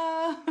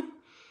 Viola.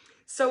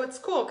 So it's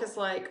cool because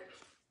like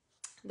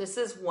this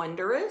is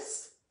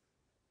Wondrous,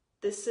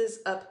 this is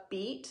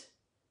Upbeat,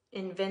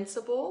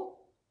 Invincible,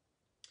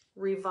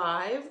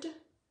 Revived,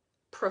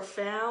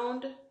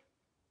 Profound,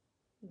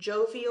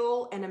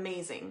 Jovial, and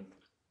Amazing.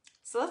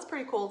 So that's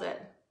pretty cool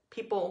that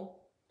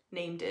people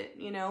named it,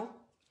 you know?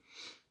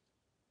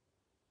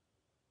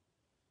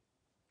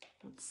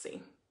 Let's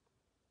see.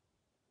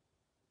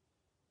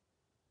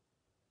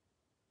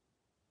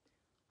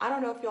 I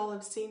don't know if y'all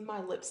have seen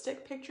my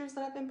lipstick pictures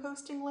that I've been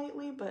posting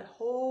lately, but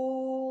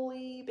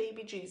holy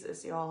baby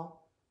Jesus,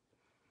 y'all.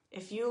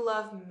 If you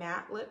love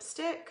matte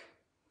lipstick,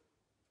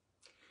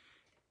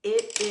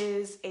 it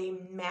is a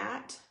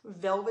matte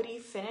velvety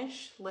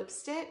finish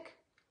lipstick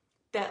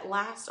that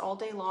lasts all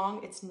day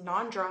long. It's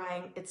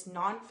non-drying, it's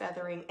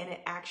non-feathering, and it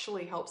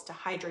actually helps to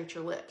hydrate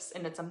your lips.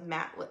 And it's a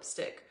matte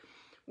lipstick,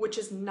 which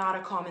is not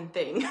a common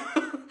thing.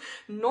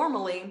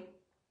 Normally,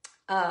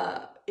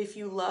 if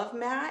you love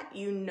matte,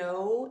 you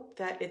know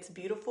that it's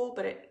beautiful,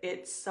 but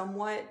it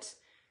somewhat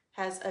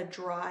has a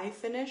dry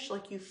finish,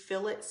 like you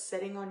feel it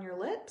sitting on your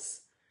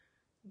lips.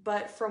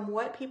 But from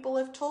what people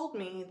have told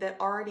me that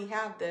already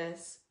have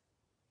this,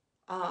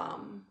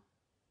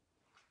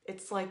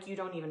 it's like you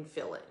don't even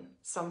feel it.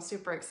 So I'm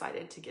super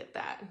excited to get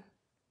that.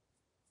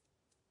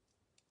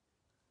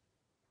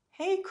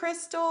 Hey,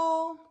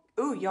 Crystal.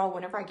 Ooh, y'all,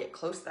 whenever I get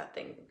close, that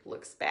thing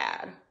looks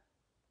bad.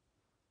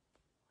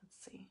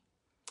 Let's see.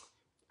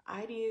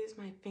 I'd use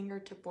my finger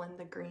to blend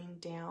the green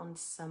down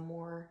some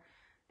more,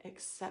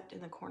 except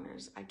in the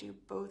corners. I do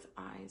both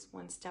eyes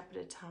one step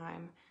at a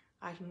time.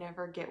 I'd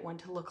never get one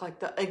to look like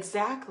the,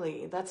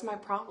 exactly, that's my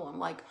problem.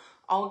 Like,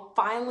 I'll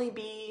finally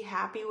be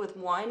happy with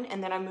one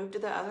and then I move to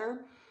the other,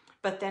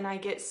 but then I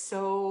get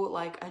so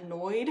like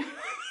annoyed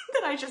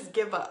that I just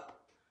give up.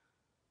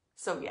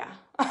 So yeah.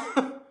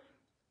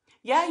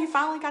 Yeah, you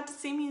finally got to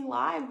see me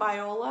live,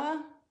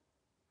 Viola.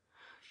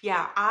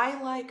 Yeah,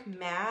 I like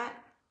matte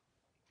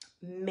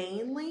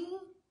mainly,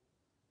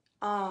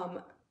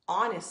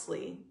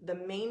 honestly, the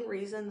main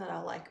reason that I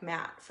like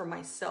matte for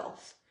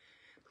myself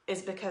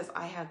is because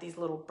I have these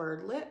little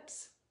bird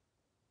lips,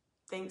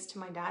 thanks to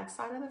my dad's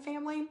side of the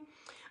family.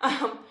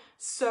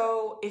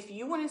 So if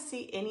you want to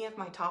see any of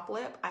my top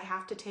lip, I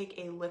have to take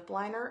a lip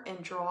liner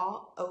and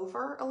draw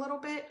over a little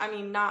bit. I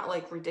mean, not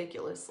like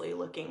ridiculously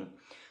looking,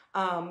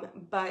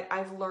 but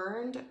I've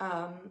learned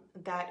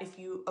that if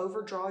you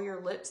overdraw your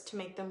lips to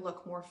make them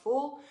look more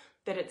full,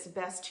 that it's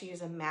best to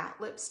use a matte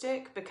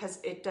lipstick because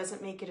it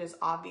doesn't make it as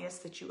obvious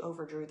that you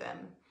overdrew them.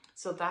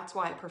 So that's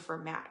why I prefer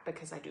matte,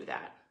 because I do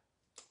that.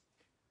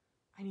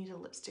 I need a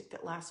lipstick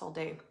that lasts all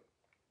day.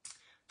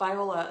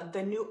 Viola,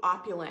 the new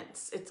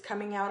Opulence, it's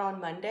coming out on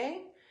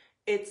Monday.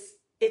 It's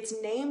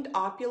named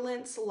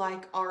Opulence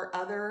like our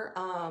other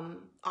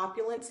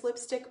Opulence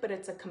lipstick, but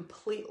it's a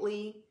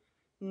completely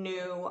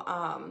new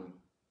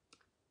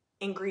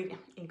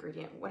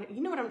ingredient. What,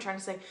 you know what I'm trying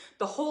to say?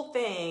 The whole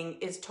thing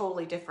is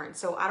totally different.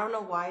 So I don't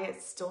know why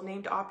it's still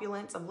named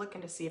Opulence. I'm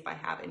looking to see if I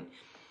haven't.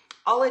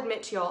 I'll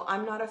admit to y'all,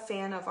 I'm not a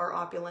fan of our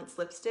Opulence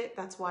lipstick.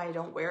 That's why I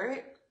don't wear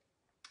it,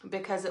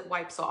 because it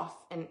wipes off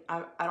and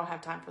I don't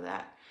have time for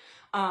that.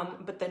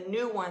 But the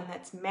new one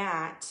that's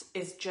matte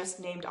is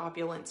just named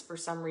Opulence for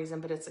some reason,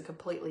 but it's a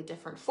completely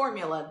different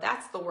formula.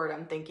 That's the word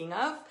I'm thinking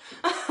of.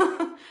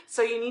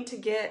 So you need to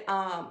get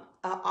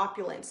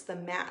Opulence, the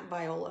matte,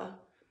 Viola.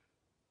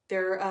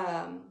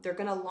 They're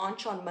gonna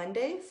launch on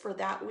Monday for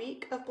that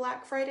week of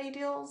Black Friday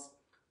deals,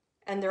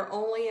 and they're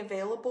only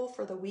available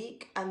for the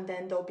week, and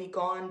then they'll be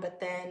gone, but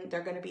then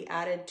they're gonna be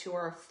added to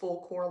our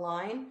full core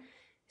line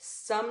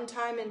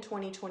sometime in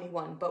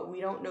 2021, but we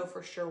don't know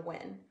for sure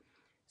when.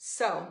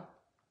 So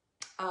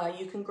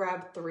you can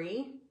grab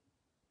 3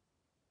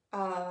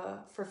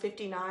 for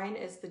 $59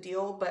 is the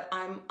deal, but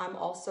I'm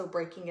also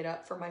breaking it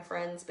up for my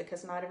friends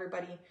because not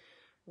everybody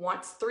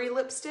wants 3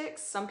 lipsticks.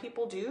 Some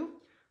people do.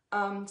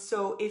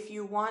 So if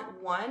you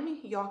want one,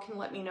 y'all can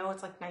let me know.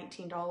 It's like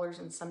 $19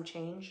 and some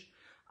change.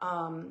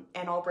 And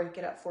I'll break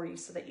it up for you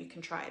so that you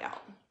can try it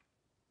out.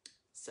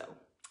 So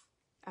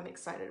I'm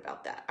excited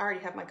about that. I already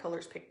have my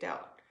colors picked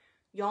out.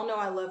 Y'all know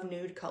I love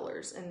nude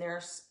colors, and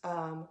there's,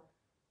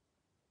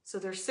 so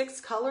there's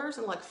 6 colors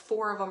and like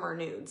 4 of them are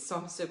nudes. So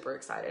I'm super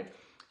excited.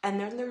 And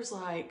then there's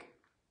like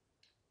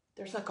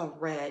a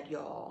red,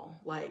 y'all,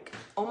 like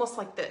almost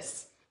like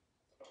this.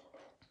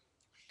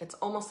 It's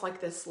almost like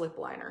this lip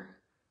liner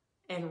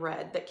in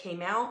red that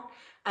came out.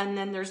 And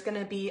then there's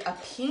gonna be a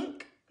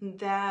pink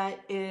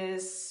that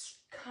is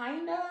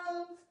kind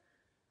of,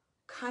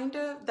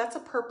 that's a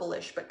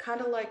purplish, but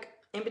kind of like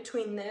in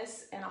between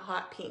this and a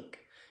hot pink.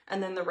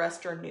 And then the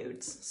rest are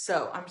nudes.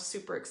 So I'm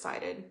super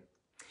excited.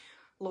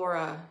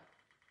 Laura,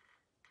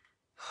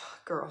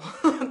 girl,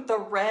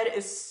 the red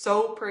is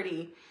so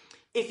pretty.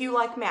 If you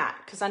like matte,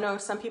 because I know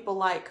some people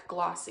like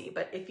glossy,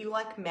 but if you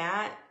like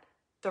matte,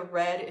 the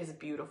red is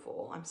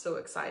beautiful. I'm so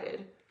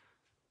excited.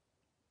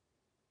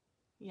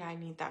 Yeah, I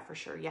need that for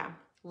sure. Yeah,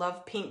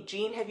 love pink.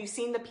 Jean, have you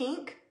seen the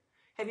pink?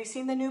 Have you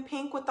seen the new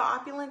pink with the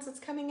Opulence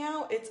that's coming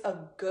out? It's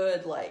a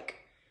good,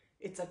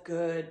 it's a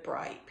good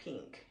bright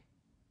pink.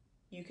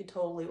 You could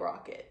totally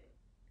rock it.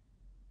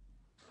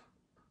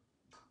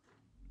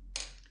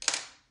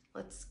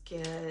 Let's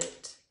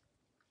get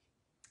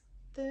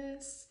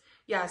this.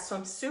 Yeah, so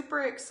I'm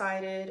super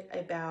excited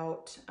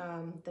about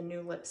the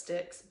new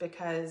lipsticks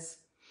because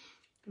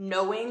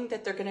knowing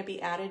that they're going to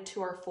be added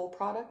to our full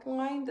product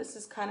line, this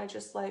is kind of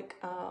just like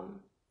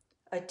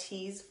a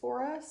tease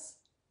for us.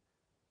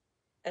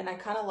 And I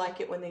kind of like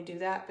it when they do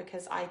that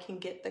because I can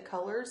get the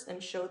colors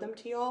and show them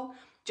to y'all,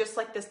 just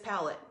like this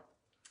palette.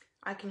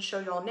 I can show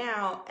y'all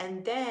now,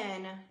 and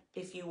then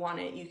if you want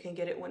it, you can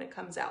get it when it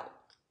comes out.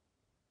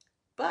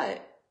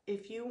 But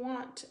if you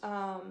want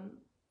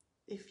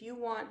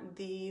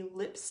the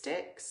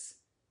lipsticks,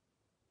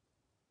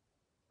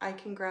 I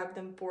can grab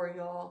them for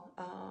y'all.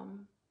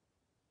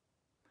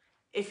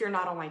 If you're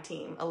not on my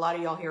team, a lot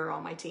of y'all here are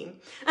on my team.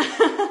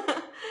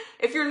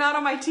 If you're not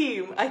on my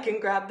team, I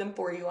can grab them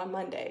for you on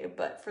Monday.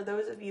 But for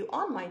those of you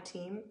on my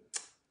team,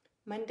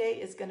 Monday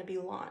is going to be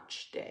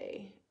launch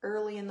day.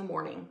 Early in the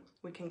morning,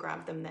 we can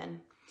grab them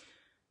then.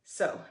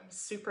 So I'm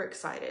super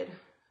excited.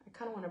 I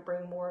kind of want to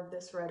bring more of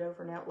this red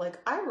over now. Like,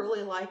 I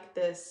really like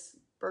this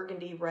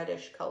burgundy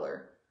reddish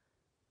color,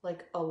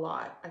 like a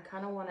lot. I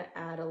kind of want to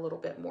add a little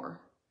bit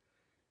more.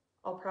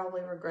 I'll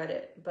probably regret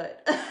it,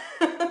 but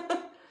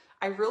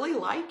I really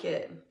like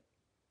it.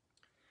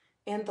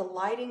 And the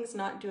lighting's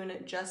not doing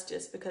it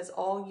justice because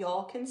all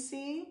y'all can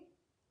see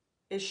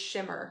is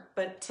shimmer.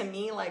 But to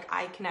me, like,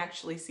 I can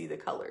actually see the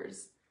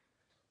colors.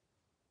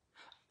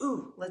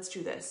 Ooh, let's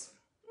do this.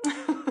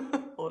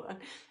 Hold on.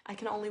 I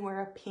can only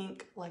wear a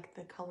pink, like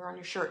the color on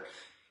your shirt.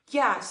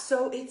 Yeah,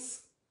 so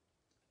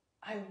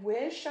I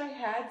wish I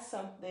had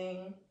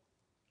something.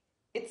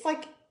 It's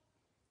like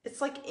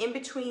in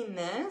between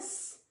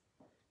this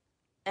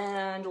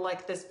and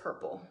like this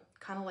purple,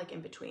 kind of like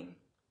in between.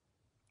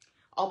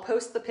 I'll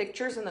post the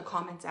pictures in the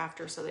comments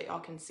after so that y'all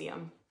can see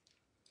them,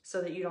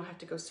 so that you don't have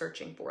to go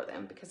searching for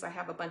them because I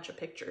have a bunch of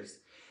pictures.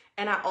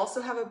 And I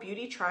also have a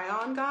beauty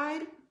try-on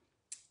guide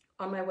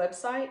on my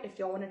website. If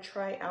y'all want to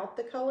try out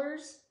the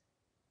colors,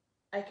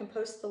 I can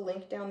post the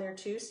link down there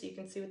too so you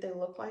can see what they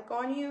look like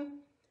on you.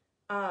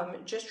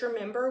 Just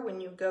remember when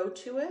you go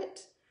to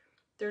it,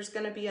 there's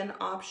going to be an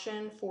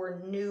option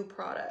for new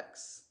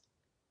products.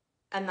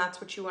 And that's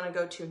what you want to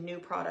go to, new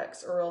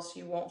products, or else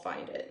you won't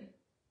find it.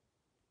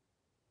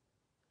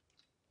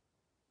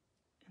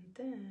 And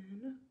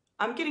then,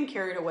 I'm getting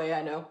carried away,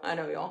 I know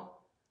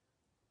y'all.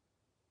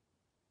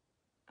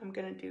 I'm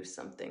going to do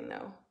something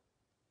though.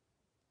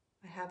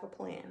 I have a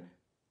plan.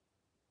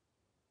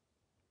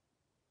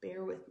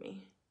 Bear with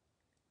me.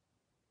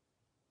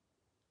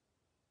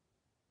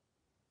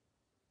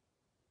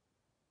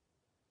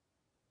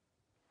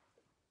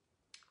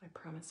 I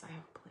promise I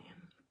have a plan.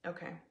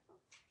 Okay.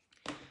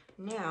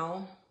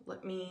 Now,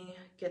 let me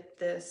get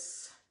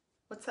this,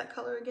 what's that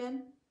color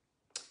again?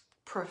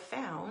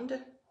 Profound,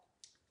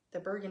 the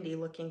burgundy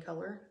looking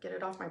color, get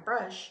it off my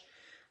brush.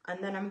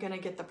 And then I'm gonna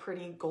get the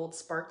pretty gold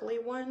sparkly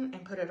one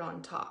and put it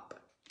on top.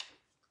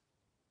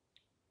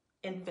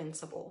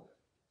 Invincible.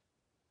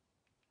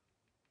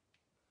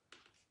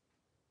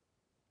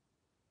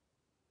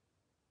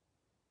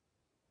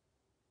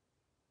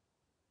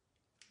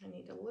 I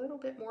need a little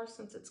bit more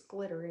since it's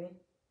glittery.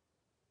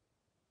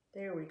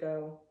 There we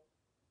go.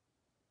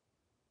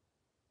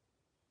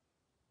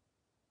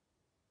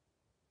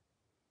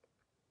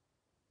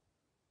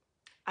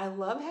 I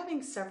love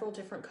having several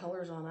different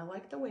colors on. I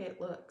like the way it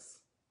looks.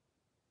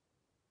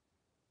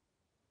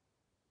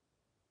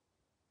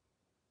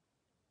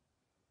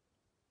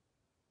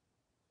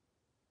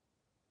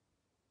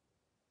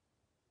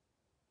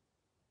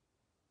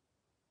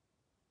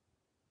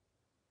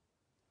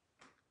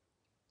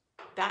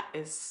 That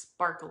is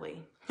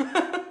sparkly.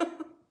 I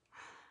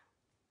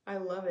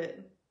love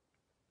it.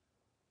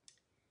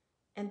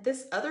 And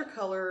this other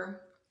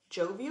color,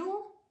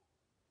 Jovial,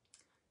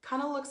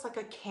 kind of looks like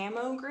a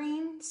camo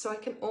green. So I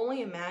can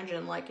only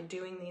imagine like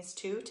doing these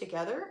two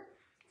together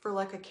for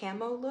like a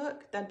camo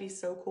look. That'd be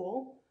so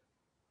cool.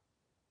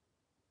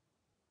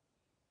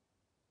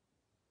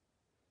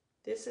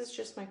 This is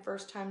just my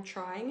first time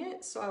trying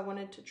it, so I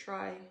wanted to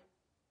try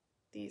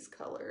these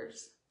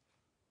colors.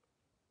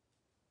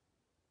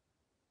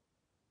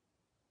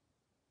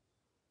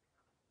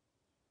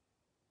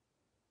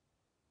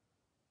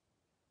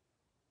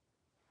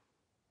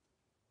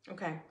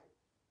 Okay,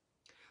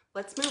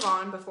 let's move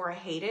on before I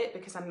hate it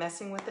because I'm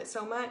messing with it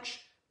so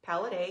much.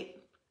 Palette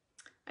 8.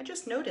 I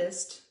just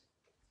noticed.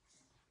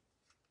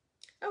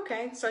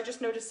 Okay, so I just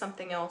noticed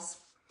something else.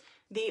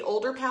 The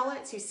older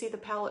palettes, you see the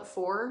palette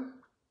 4,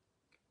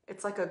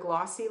 it's like a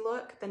glossy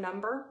look, the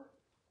number.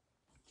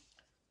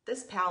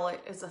 This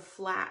palette is a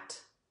flat,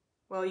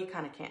 well, you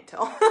kind of can't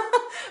tell,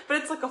 but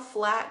it's like a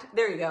flat,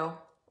 there you go,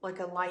 like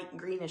a light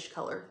greenish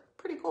color.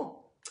 Pretty cool.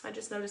 I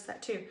just noticed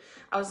that too.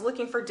 I was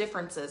looking for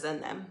differences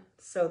in them,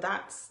 so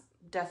that's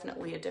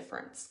definitely a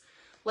difference.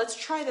 Let's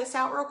try this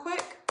out real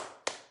quick.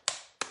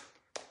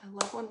 I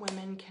love when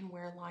women can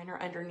wear liner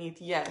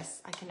underneath.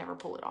 Yes, I can never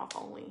pull it off,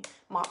 only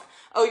mop.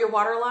 Oh, your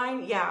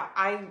waterline? Yeah,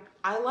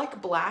 I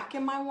like black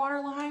in my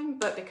waterline,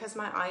 but because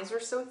my eyes are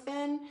so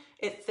thin,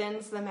 it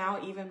thins them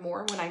out even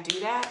more when I do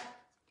that.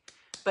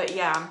 But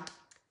yeah,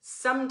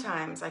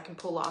 sometimes I can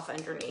pull off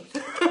underneath.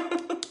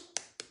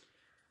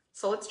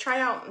 So let's try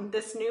out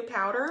this new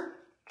powder.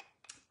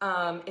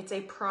 It's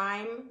a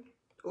prime.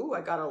 Ooh,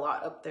 I got a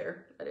lot up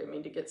there. I didn't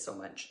mean to get so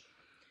much.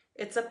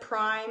 It's a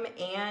prime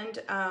and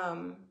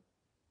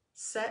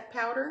set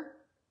powder.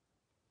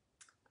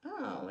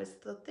 Oh, is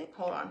the thing,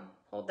 hold on.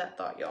 Hold that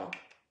thought, y'all.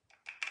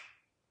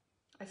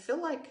 I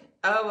feel like,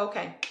 oh,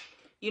 okay.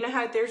 You know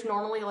how there's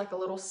normally like a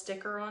little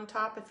sticker on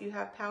top if you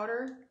have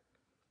powder?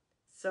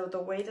 So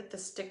the way that the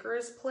sticker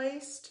is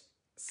placed,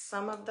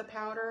 some of the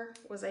powder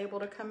was able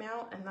to come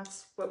out, and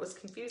that's what was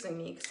confusing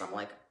me, because I'm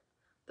like,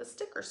 the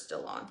sticker's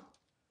still on.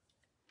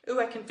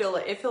 Ooh, I can feel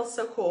it. It feels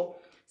so cool.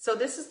 So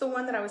this is the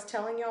one that I was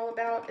telling y'all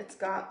about. It's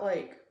got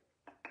like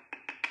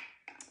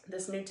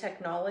this new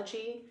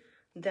technology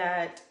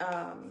that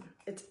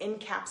it's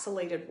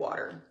encapsulated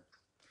water.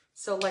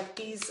 So like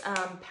these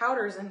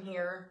powders in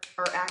here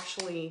are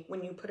actually,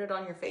 when you put it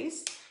on your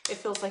face, it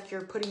feels like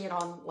you're putting it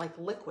on like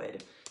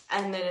liquid,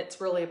 and then it's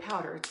really a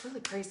powder. It's really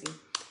crazy.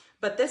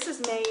 But this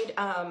is made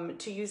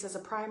to use as a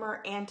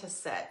primer and to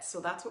set. So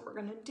that's what we're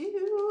gonna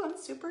do. I'm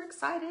super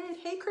excited.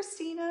 Hey,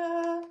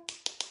 Christina.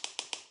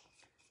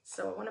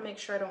 So I wanna make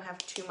sure I don't have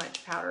too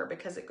much powder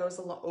because it goes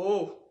along.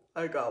 Oh,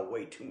 I got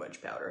way too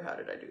much powder. How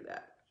did I do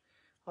that?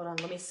 Hold on,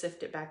 let me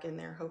sift it back in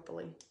there,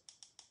 hopefully.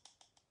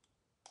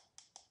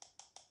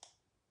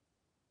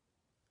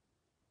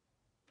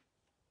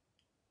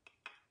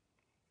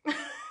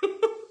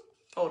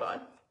 Hold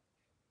on.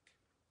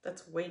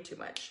 That's way too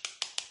much.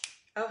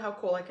 Oh, how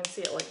cool. I can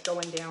see it like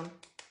going down.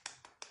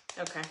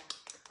 Okay.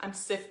 I'm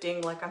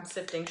sifting like I'm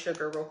sifting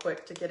sugar real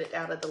quick to get it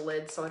out of the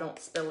lid so I don't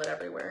spill it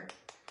everywhere.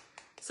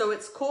 So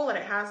it's cool that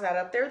it has that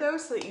up there though,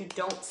 so that you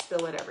don't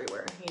spill it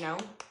everywhere, you know?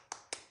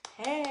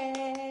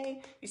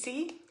 Hey, you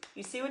see?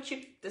 You see what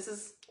you, this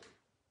is,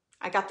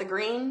 I got the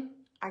green,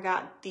 I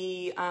got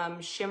the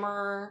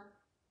shimmer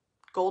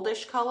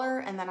goldish color,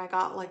 and then I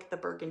got like the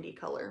burgundy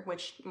color,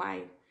 which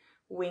my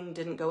wing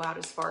didn't go out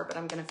as far, but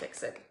I'm gonna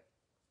fix it.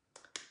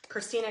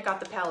 Christina got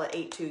the palette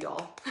 8 too,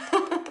 y'all.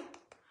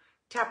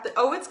 Tap the,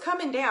 oh, it's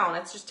coming down.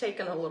 It's just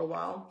taking a little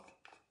while.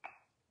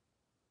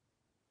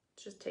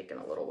 It's just taking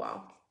a little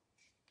while.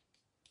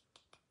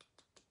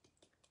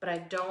 But I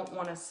don't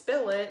want to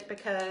spill it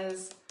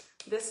because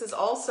this is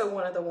also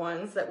one of the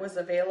ones that was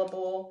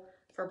available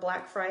for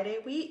Black Friday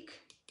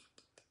week.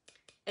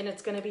 And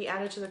it's going to be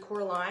added to the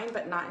core line,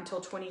 but not until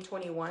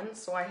 2021.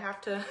 So I have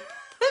to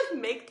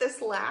make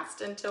this last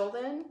until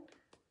then.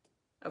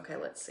 Okay,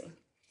 let's see.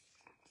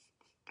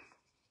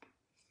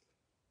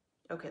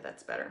 Okay,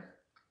 that's better.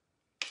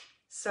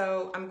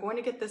 So I'm going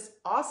to get this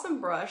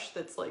awesome brush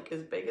that's like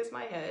as big as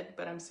my head,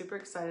 but I'm super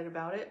excited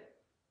about it.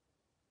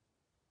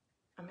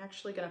 I'm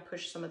actually going to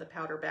push some of the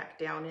powder back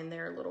down in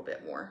there a little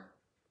bit more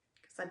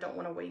because I don't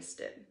want to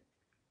waste it.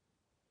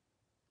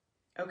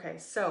 Okay,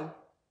 so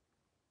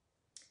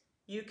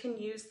you can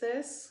use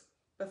this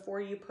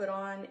before you put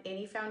on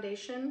any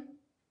foundation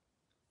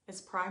as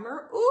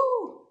primer.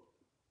 Ooh,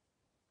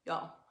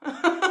 y'all.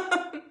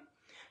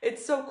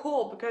 It's so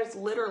cool because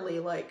literally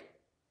like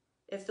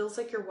it feels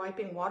like you're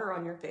wiping water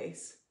on your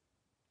face,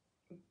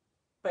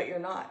 but you're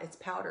not. It's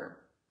powder.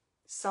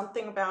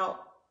 Something about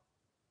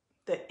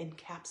the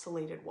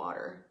encapsulated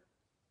water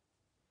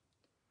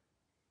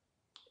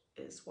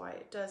is why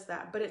it does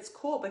that. But it's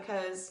cool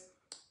because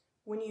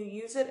when you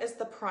use it as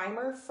the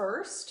primer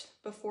first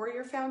before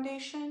your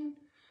foundation,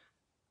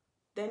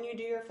 then you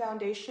do your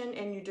foundation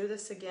and you do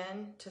this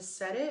again to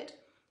set it,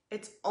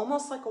 it's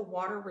almost like a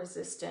water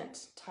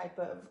resistant type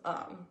of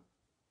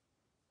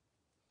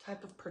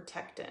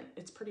protectant.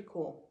 It's pretty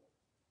cool.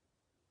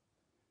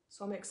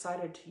 So I'm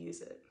excited to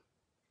use it.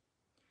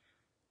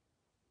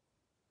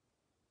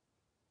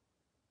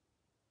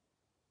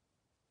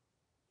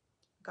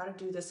 Got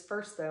to do this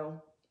first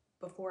though,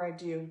 before I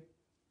do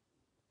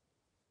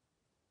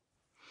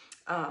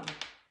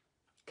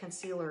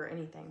concealer or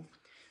anything.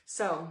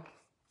 So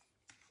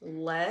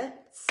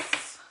let's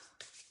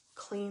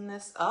clean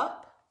this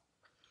up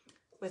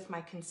with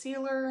my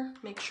concealer,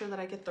 make sure that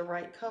I get the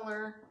right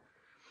color,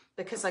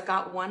 because I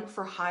got one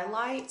for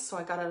highlight, so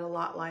I got it a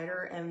lot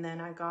lighter, and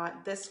then I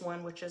got this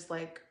one, which is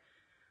like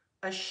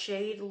a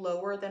shade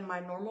lower than my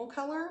normal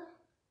color,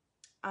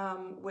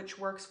 which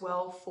works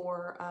well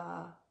for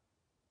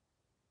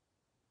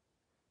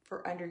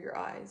under your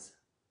eyes.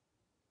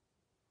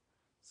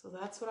 So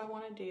that's what I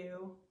want to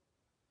do.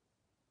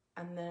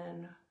 And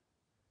then,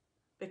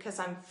 because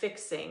I'm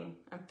fixing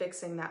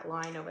that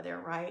line over there,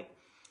 right?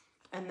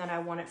 And then I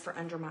want it for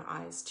under my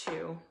eyes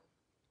too.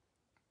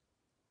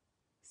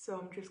 So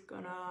I'm just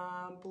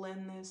gonna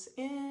blend this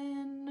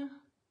in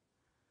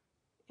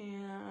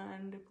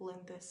and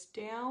blend this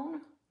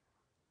down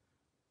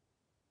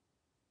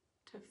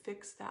to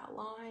fix that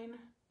line.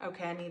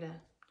 Okay,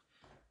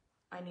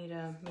 I need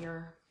a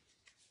mirror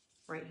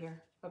right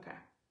here. Okay.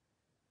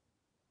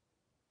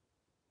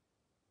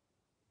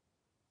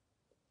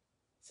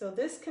 So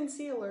this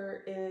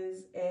concealer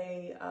is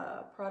a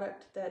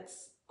product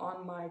that's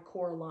on my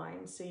core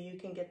line, so you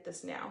can get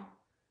this now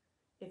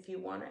if you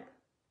want it.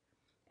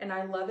 And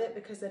I love it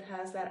because it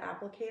has that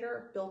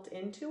applicator built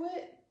into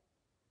it,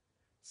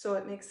 so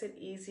it makes it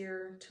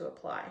easier to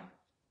apply.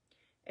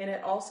 And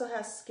it also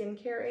has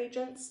skincare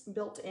agents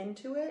built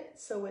into it,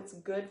 so it's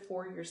good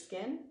for your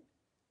skin,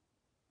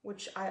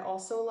 which I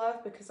also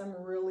love because I'm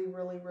really,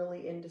 really,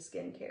 really into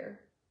skincare.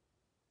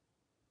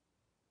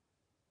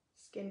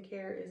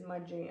 Skincare is my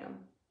jam.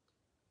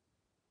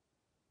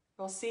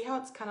 I'll see how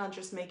it's kind of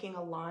just making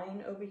a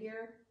line over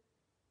here.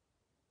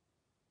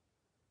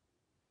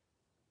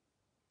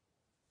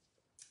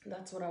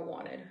 That's what I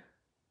wanted.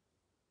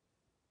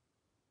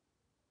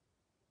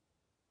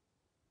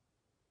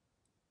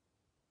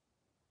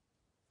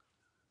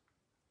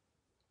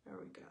 There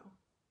we go.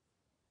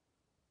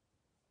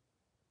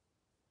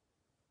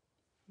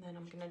 And then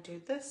I'm gonna do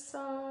this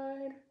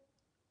side.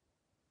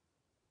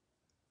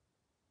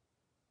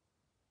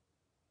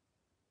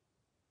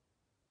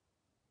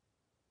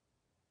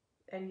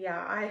 And yeah,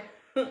 I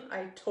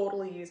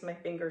totally use my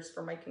fingers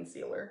for my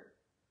concealer.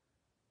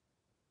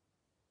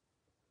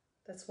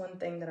 That's one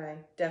thing that I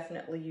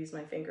definitely use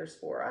my fingers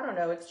for. I don't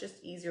know, it's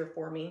just easier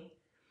for me.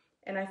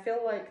 And I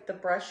feel like the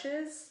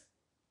brushes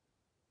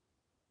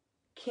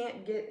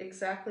can't get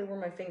exactly where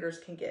my fingers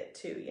can get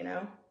to, you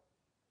know?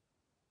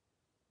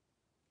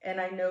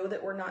 And I know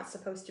that we're not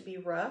supposed to be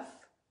rough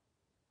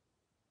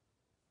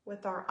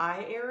with our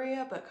eye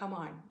area, but come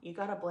on, you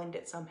gotta blend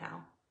it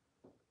somehow.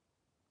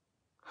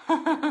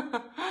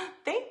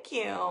 Thank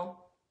you.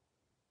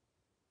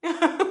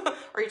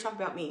 Are you talking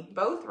about me?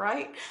 Both,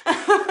 right?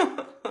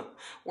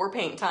 We're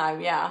paint time,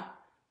 yeah.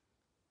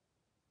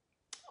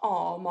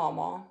 Oh,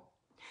 Mama.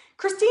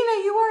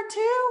 Christina, you are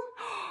too?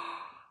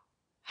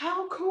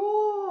 How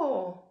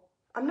cool.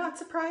 I'm not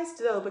surprised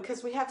though,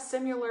 because we have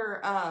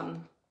similar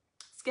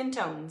skin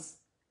tones.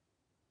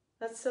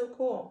 That's so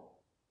cool.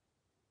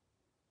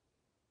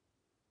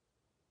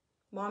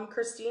 Mom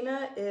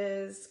Christina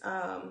is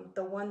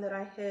the one that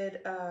I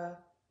had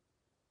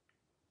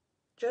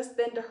just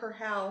been to her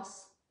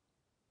house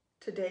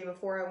today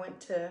before I went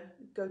to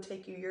go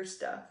take you your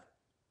stuff.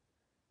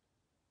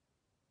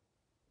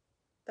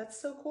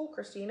 That's so cool,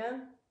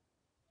 Christina.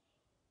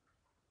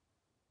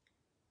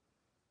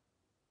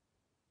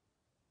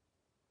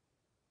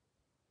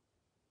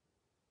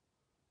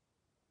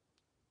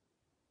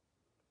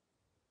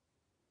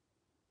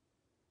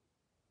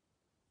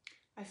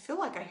 I feel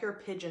like I hear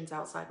pigeons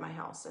outside my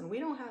house, and we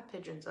don't have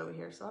pigeons over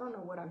here, so I don't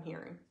know what I'm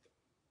hearing.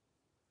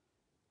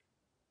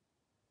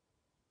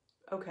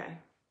 Okay,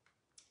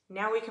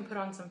 now we can put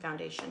on some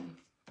foundation.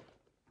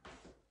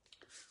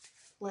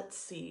 Let's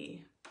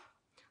see.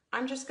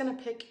 I'm just gonna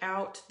pick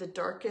out the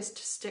darkest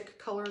stick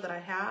color that I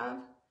have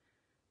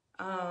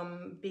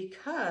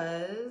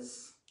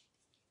because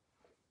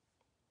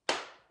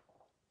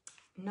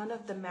none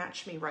of them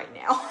match me right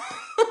now.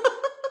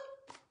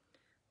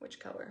 Which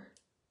color?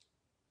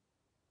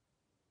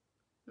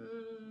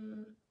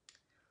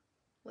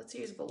 Let's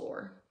use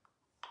velour.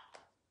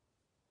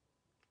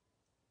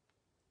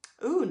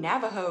 Ooh,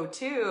 Navajo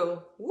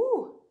too.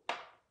 Woo.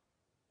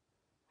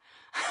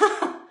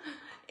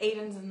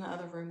 Aiden's in the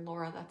other room,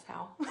 Laura, that's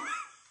how.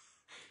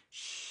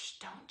 Shh,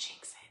 don't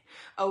jinx it.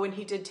 Oh, and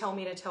he did tell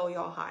me to tell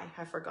y'all hi.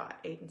 I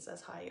forgot. Aiden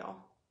says hi,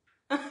 y'all.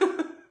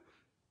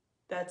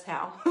 That's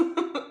how.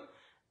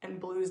 And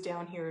Blue's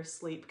down here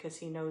asleep because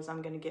he knows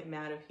I'm going to get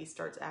mad if he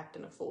starts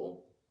acting a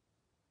fool.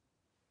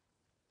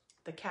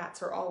 The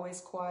cats are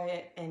always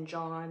quiet, and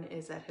John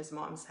is at his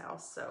mom's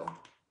house, so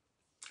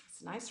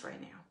it's nice right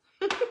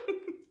now.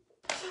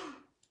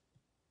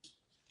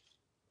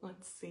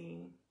 Let's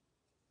see.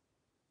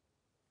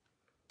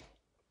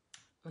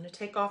 I'm going to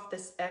take off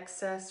this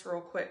excess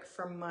real quick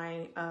from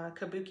my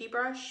Kabuki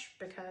brush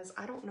because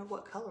I don't know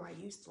what color I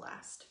used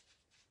last.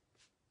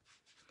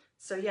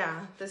 So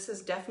yeah, this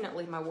is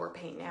definitely my war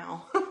paint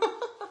now.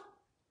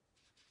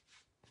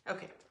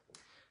 Okay,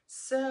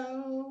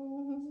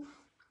 so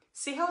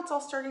see how it's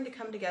all starting to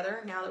come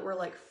together now that we're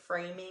like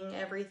framing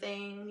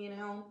everything, you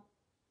know?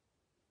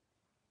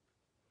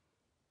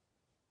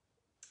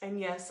 And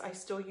yes, I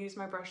still use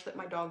my brush that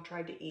my dog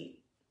tried to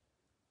eat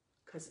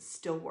because it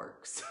still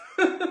works.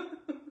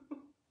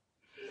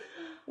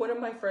 One of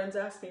my friends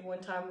asked me one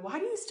time, why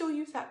do you still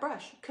use that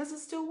brush? Because it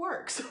still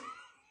works.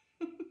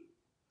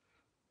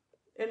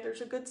 And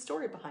there's a good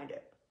story behind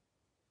it.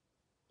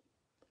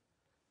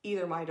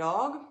 Either my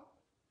dog,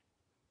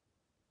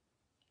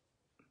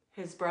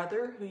 his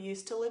brother who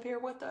used to live here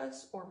with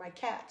us, or my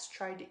cats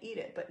tried to eat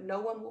it, but no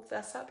one will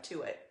fess up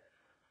to it.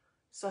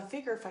 So I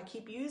figure if I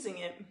keep using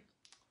it,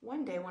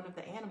 one day one of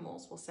the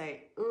animals will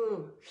say,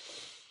 ooh,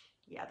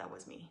 yeah, that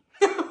was me.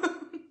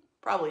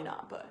 Probably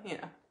not, but you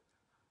know.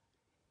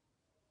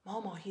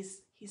 Mama,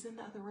 he's in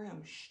the other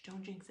room. Shh,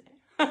 don't jinx it.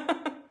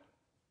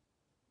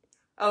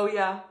 Oh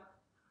yeah.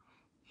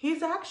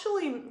 He's on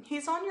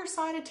your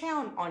side of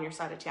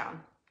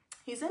town.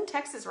 He's in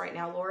Texas right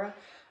now, Laura.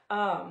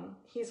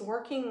 He's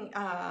working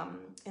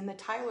in the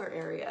Tyler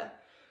area.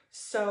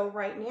 So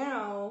right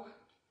now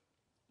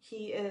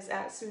he is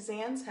at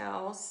Suzanne's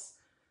house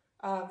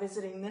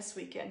visiting this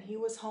weekend. He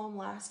was home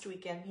last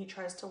weekend. He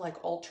tries to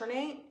like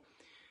alternate.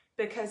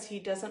 because he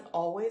doesn't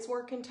always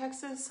work in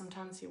Texas.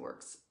 Sometimes he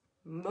works,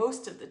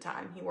 most of the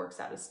time, he works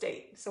out of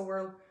state. So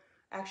we're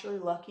actually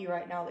lucky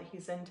right now that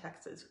he's in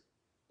Texas.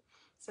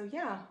 So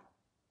yeah,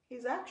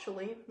 he's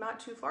actually not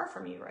too far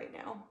from you right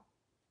now.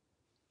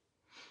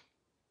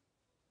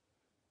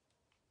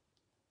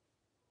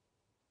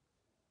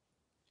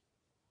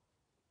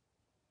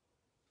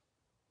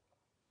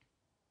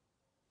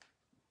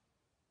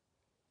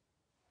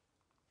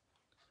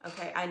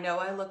 Okay, I know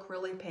I look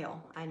really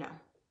pale. I know.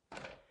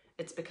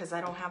 It's because I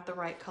don't have the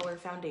right color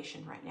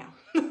foundation right now.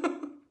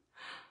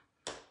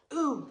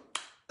 Ooh,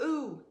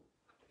 ooh,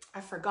 I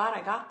forgot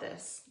I got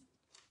this.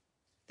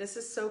 This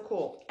is so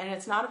cool, and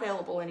it's not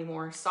available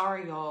anymore.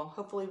 Sorry, y'all.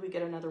 Hopefully we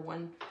get another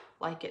one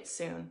like it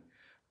soon.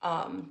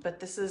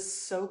 But this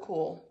is so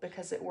cool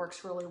because it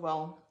works really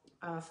well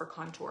for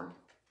contour.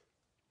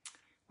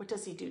 What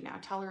does he do now?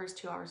 Tyler is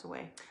 2 hours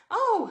away.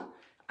 Oh,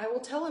 I will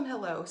tell him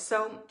hello.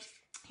 So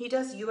he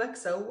does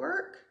UXO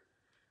work.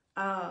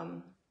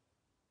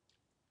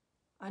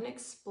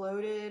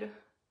 Unexploded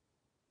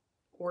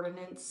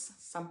ordnance,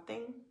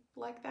 something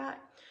like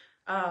that.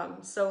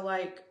 So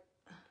like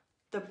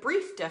the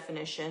brief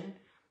definition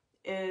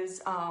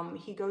is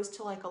he goes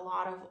to like a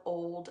lot of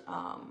old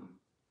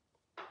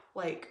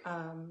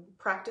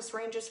practice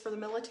ranges for the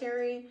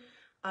military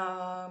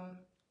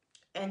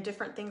and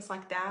different things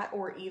like that,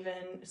 or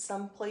even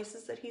some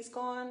places that he's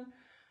gone.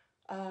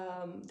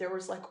 There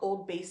was like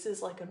old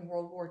bases like in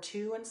World War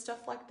II and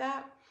stuff like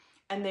that,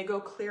 and they go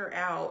clear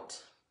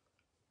out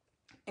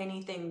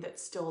anything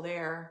that's still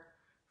there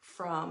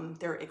from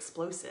their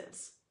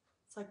explosives.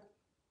 It's like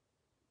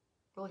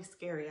really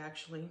scary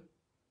actually,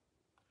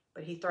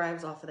 but he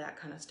thrives off of that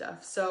kind of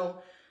stuff.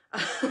 So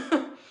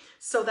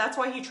so that's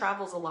why he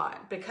travels a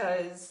lot,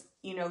 because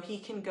you know he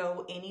can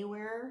go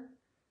anywhere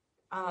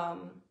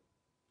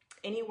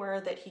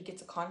anywhere that he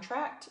gets a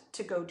contract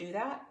to go do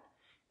that.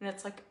 And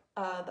it's like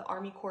the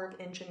Army Corps of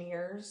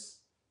Engineers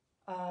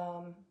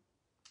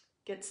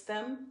gets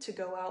them to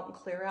go out and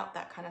clear out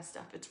that kind of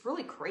stuff. It's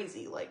really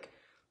crazy, like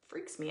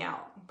freaks me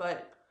out,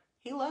 but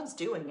he loves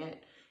doing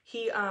it.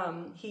 He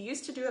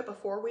used to do it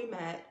before we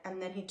met,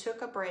 and then he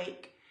took a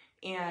break,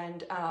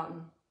 and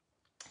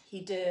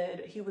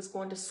he was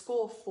going to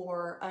school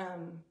for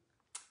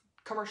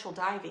commercial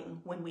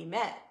diving when we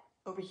met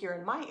over here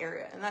in my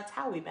area, and that's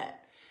how we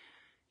met.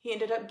 He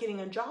ended up getting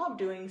a job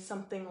doing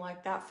something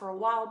like that for a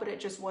while, but it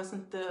just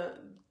wasn't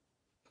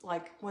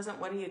wasn't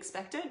what he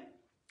expected.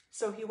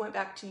 So he went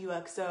back to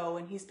UXO,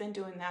 and he's been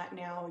doing that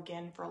now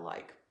again for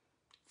like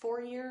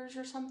 4 years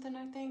or something,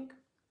 I think.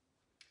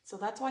 So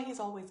that's why he's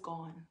always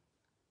gone.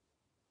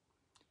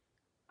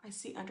 I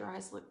see under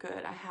eyes look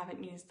good. I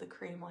haven't used the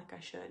cream like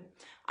I should.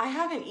 I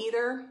haven't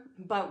either,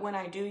 but when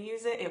I do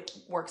use it, it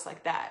works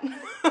like that.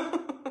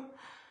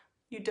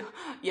 You do,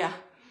 yeah.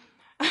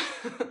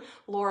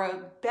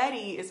 Laura,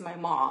 Betty is my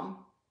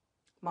mom.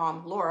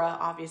 Laura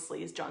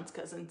obviously is John's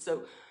cousin.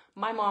 So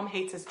my mom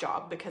hates his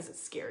job because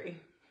it's scary.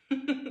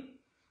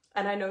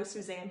 And I know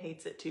Suzanne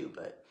hates it too,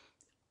 but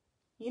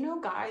you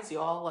know, guys,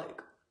 y'all,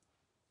 like,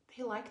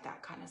 they like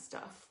that kind of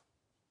stuff.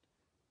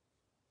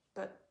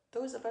 But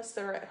those of us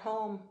that are at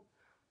home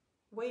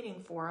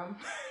waiting for him,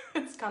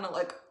 it's kind of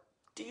like,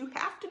 do you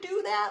have to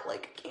do that?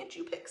 Like, can't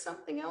you pick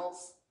something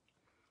else?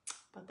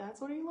 But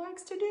that's what he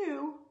likes to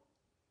do.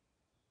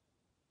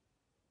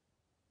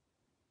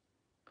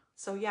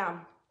 So yeah,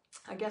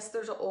 I guess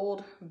there's an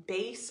old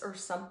base or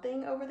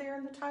something over there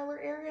in the Tyler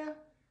area.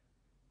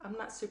 I'm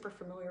not super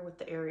familiar with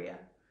the area,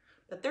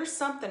 but there's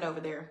something over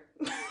there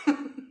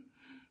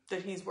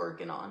that he's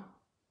working on.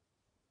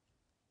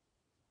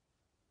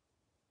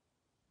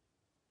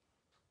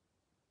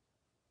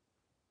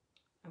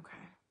 Okay.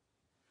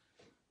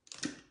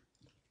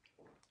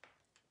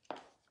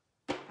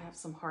 I have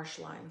some harsh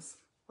lines.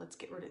 Let's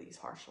get rid of these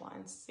harsh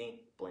lines.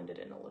 See, blend it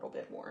in a little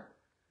bit more.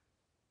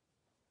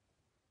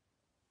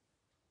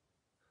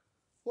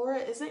 Laura,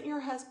 isn't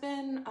your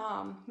husband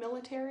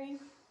military?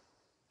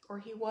 Or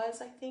he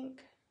was, I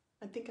think.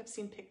 I think I've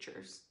seen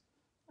pictures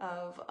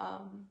of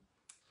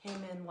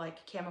him in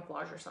like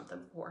camouflage or something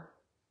before.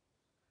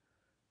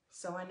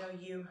 So I know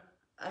you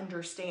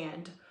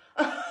understand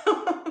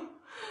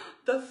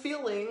the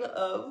feeling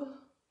of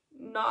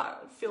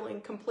not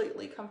feeling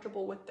completely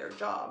comfortable with their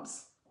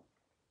jobs.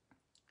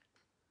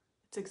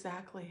 It's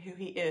exactly who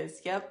he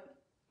is. Yep,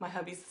 my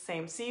hubby's the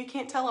same. See, you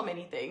can't tell him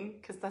anything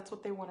because that's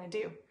what they want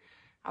to do.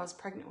 I was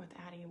pregnant with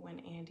Addie when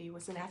Andy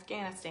was in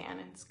Afghanistan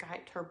and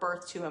Skyped her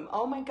birth to him.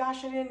 Oh my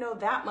gosh, I didn't know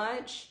that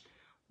much.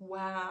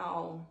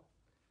 Wow,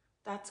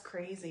 that's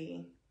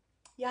crazy.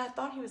 Yeah, I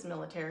thought he was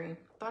military.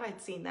 Thought I'd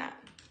seen that.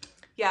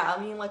 Yeah,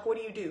 I mean, like, what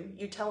do?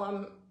 You tell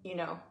him, you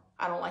know,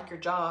 I don't like your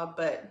job,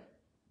 but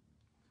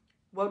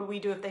what would we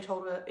do if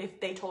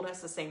they told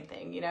us the same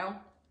thing, you know?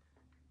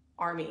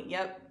 Army,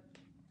 yep.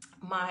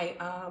 I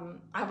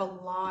have a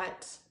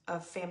lot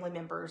of family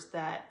members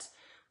that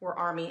were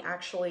Army.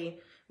 Actually,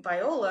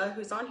 Viola,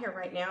 who's on here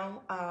right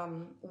now,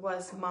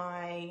 was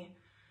my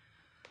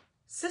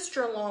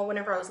sister-in-law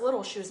whenever I was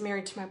little. She was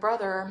married to my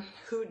brother,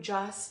 who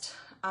just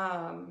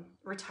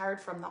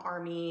retired from the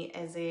Army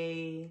as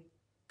a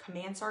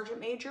command sergeant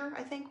major,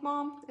 I think,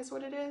 Mom, is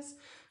what it is.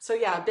 So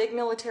yeah, big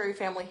military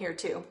family here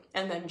too.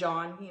 And then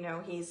John, you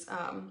know, he's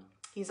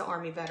an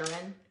Army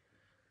veteran.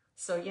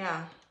 So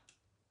yeah,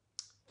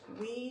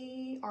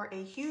 we are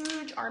a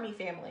huge Army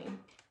family.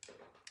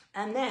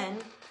 And then,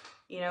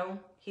 you know,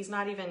 he's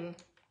not even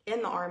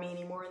in the Army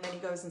anymore, and then he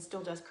goes and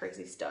still does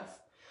crazy stuff.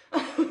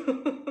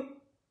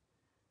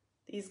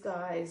 These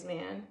guys,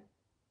 man,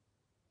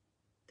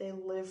 they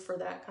live for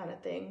that kind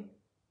of thing.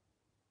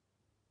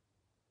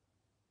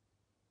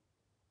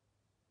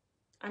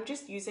 I'm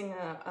just using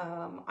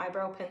a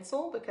eyebrow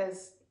pencil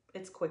because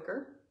it's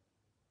quicker.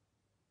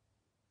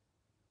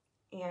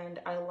 And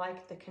I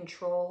like the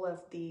control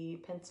of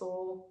the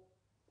pencil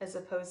as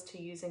opposed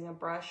to using a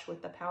brush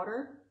with the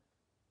powder.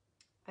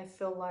 I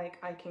feel like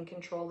I can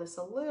control this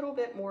a little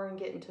bit more and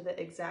get into the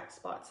exact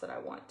spots that I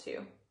want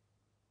to.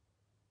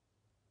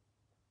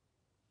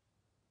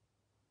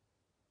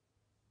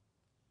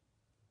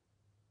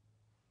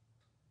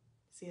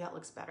 See, that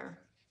looks better.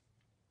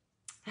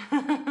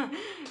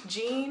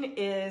 Jean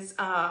is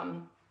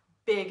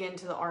big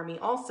into the Army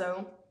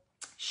also.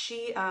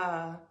 She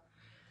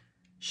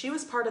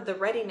was part of the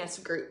readiness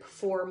group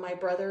for my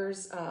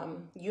brother's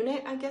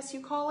unit, I guess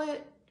you call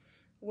it,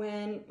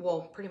 when,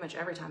 well, pretty much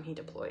every time he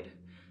deployed.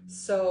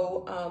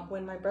 So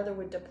when my brother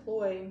would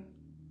deploy,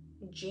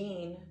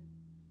 Jean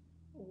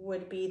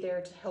would be there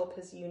to help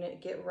his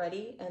unit get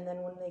ready. And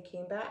then when they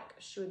came back,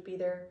 she would be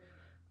there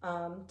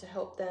to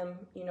help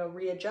them, you know,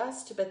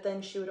 readjust. But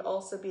then she would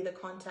also be the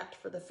contact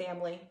for the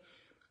family.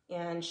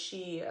 And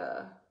she,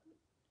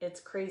 it's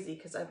crazy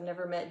because I've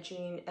never met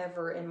Jean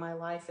ever in my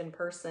life in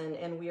person.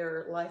 And we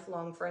are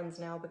lifelong friends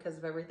now because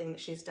of everything that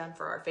she's done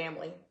for our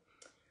family.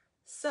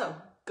 So,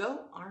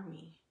 go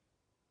Army.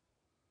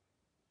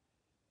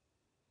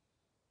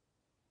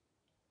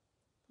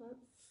 Let's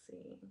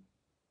see.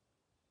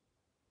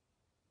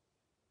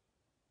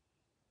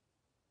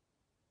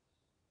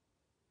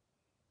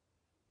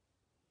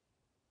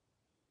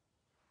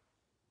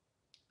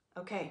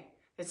 Okay,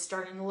 it's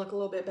starting to look a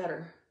little bit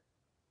better.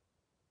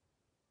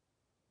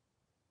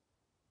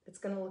 It's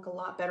going to look a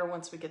lot better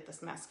once we get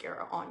this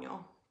mascara on,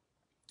 y'all.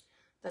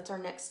 That's our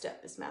next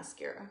step, is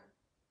mascara.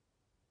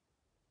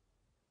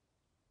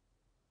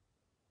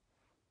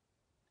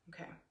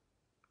 Okay.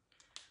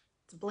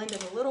 Let's blend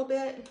it a little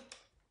bit.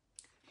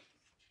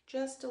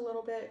 Just a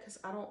little bit, because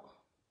I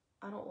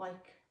don't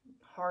like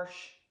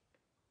harsh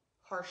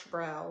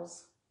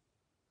brows.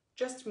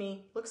 Just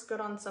me. Looks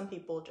good on some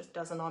people, just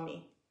doesn't on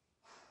me.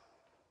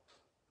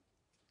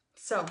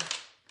 So,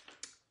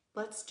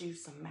 let's do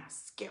some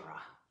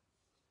mascara.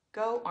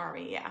 Go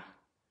Army, yeah.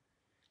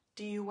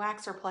 Do you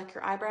wax or pluck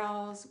your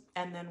eyebrows?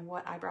 And then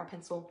what eyebrow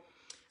pencil?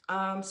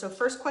 So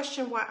first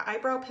question, what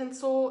eyebrow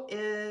pencil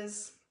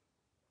is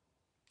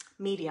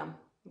medium,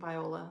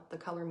 Viola, the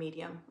color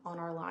medium on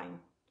our line.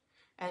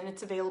 And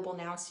it's available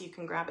now, so you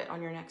can grab it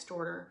on your next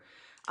order.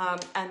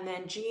 And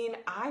then Jean,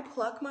 I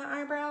pluck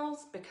my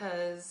eyebrows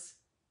because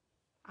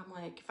I'm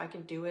like, if I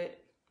can do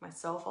it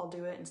myself, I'll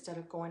do it instead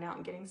of going out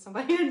and getting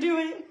somebody to do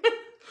it.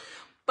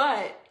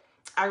 But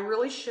I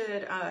really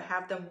should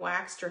have them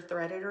waxed or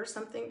threaded or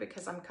something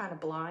because I'm kind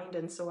of blind,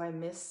 and so I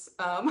miss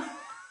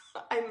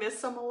I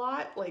miss them a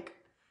lot. Like,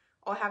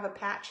 I'll have a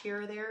patch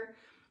here or there.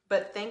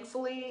 But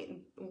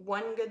thankfully,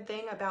 one good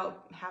thing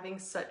about having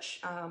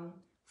such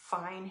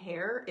fine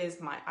hair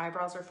is my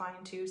eyebrows are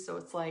fine too, so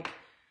it's like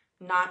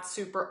not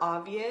super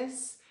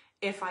obvious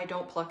if I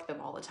don't pluck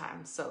them all the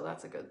time. So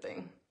that's a good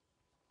thing.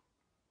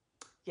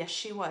 Yes,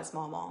 she was,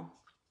 Mama.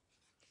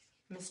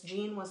 Miss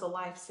Jean was a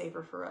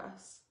lifesaver for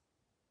us.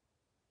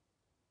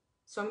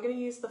 So I'm going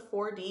to use the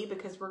 4D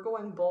because we're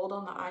going bold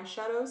on the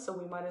eyeshadow, so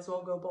we might as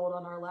well go bold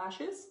on our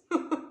lashes.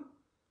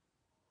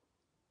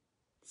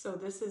 So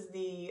this is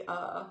the,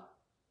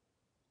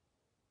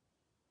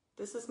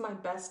 this is my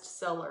best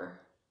seller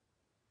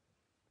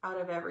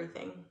out of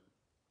everything.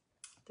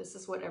 This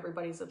is what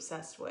everybody's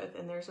obsessed with,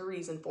 and there's a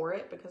reason for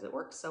it because it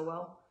works so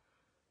well.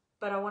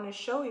 But I want to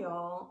show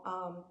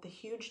y'all the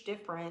huge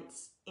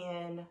difference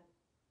in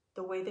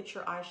the way that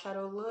your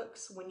eyeshadow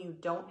looks when you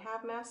don't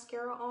have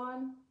mascara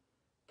on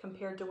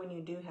compared to when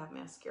you do have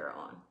mascara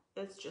on.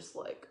 It's just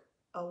like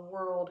a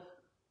world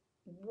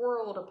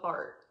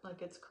apart.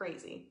 Like, it's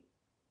crazy.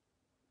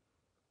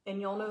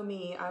 And y'all know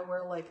me, I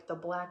wear like the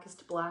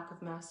blackest black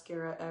of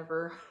mascara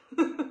ever.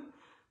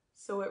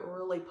 So it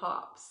really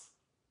pops.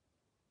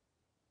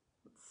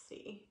 Let's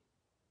see.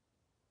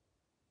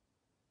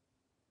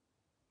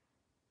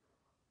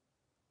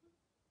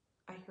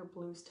 I hear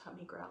Blue's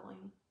tummy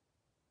growling.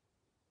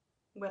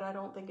 But I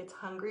don't think it's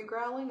hungry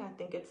growling. I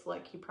think it's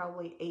like he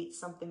probably ate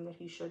something that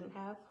he shouldn't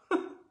have.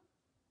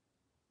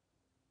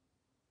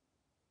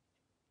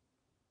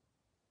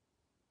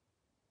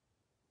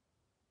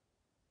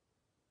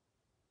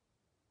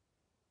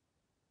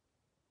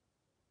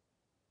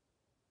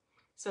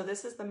 So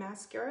this is the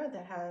mascara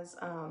that has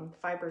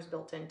fibers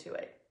built into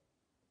it.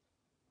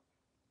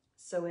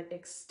 So it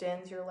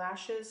extends your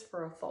lashes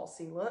for a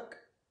falsy look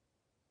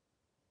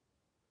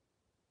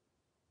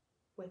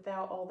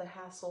without all the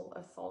hassle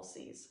of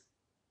falsies.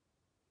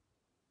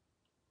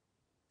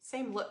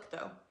 Same look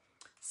though.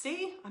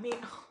 See, I mean,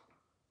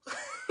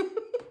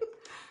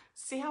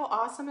 see how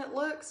awesome it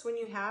looks when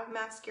you have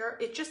mascara?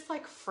 It just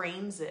like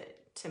frames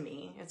it to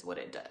me is what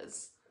it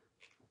does.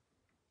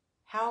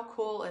 How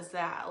cool is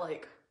that?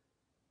 Like,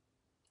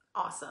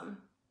 awesome.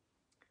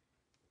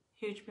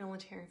 Huge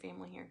military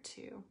family here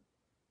too.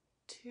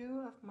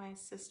 Two of my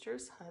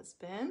sister's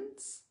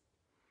husbands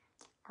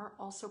are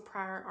also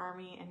prior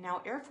Army and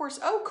now Air Force.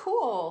 Oh,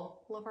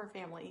 cool. Love our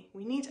family.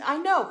 We need to, I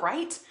know,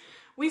 right?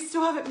 We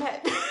still haven't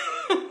met.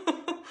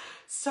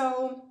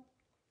 So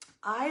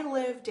I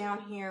live down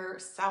here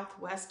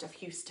southwest of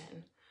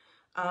Houston.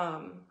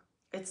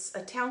 It's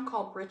a town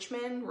called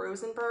Richmond,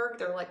 Rosenberg.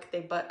 They're like, they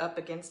butt up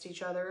against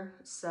each other.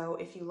 So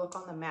if you look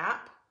on the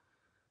map,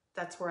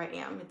 that's where I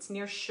am. It's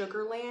near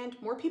Sugar Land.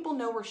 More people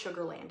know where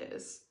Sugar Land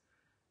is.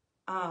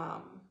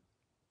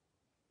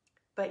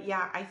 But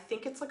yeah, I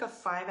think it's like a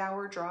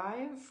 5-hour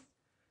drive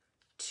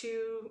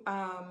to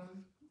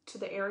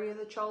the area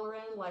that y'all are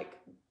in, like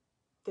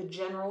the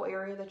general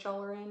area that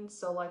y'all are in.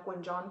 So like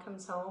when John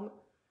comes home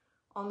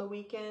on the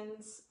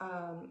weekends,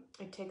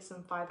 it takes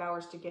him 5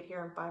 hours to get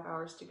here and 5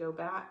 hours to go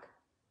back,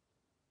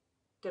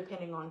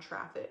 depending on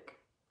traffic.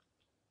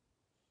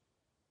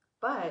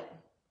 But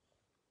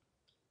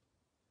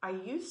I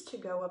used to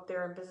go up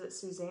there and visit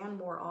Suzanne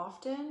more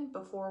often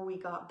before we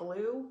got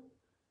Blue.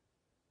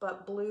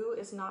 But Blue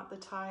is not the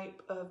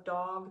type of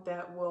dog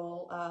that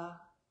will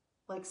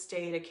like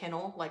stay at a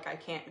kennel. Like I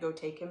can't go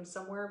take him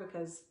somewhere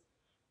because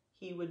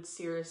he would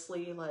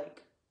seriously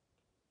like,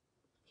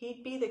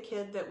 he'd be the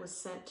kid that was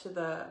sent to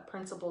the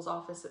principal's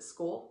office at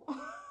school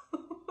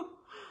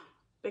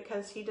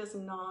because he does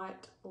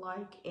not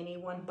like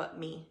anyone but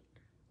me.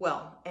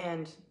 Well,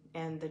 and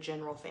the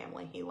general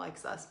family. He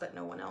likes us, but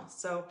no one else.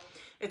 So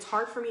it's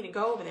hard for me to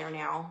go over there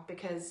now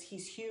because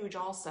he's huge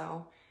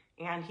also.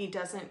 And he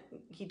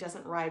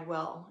doesn't ride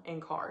well in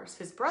cars.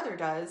 His brother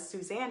does.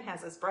 Suzanne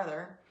has his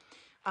brother.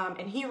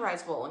 And he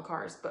rides well in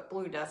cars, but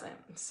Blue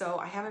doesn't. So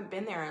I haven't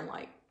been there in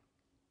like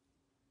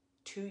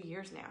 2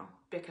 years now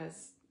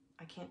because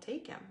I can't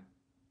take him.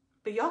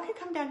 But y'all can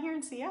come down here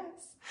and see us.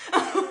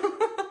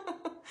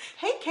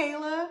 Hey,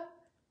 Kayla.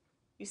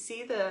 You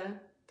see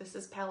this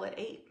is palette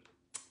 8.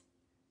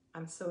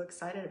 I'm so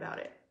excited about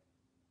it.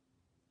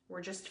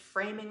 We're just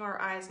framing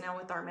our eyes now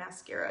with our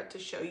mascara to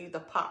show you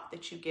the pop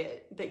that you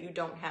get that you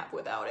don't have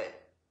without it.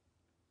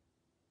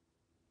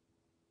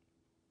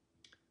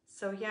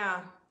 So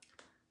yeah,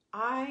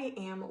 I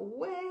am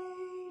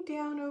way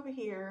down over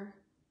here.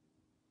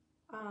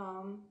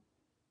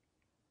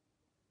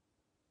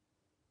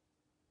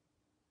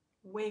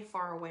 Way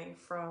far away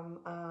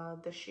from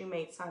the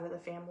Shoemate side of the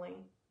family.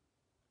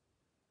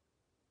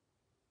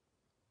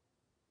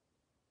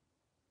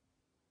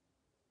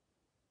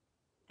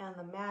 And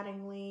the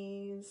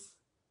Mattingleys,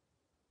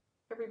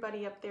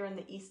 everybody up there in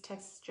the East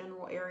Texas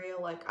general area,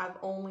 like I've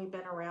only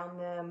been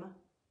around them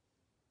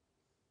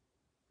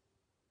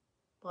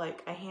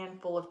like a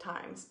handful of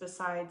times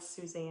besides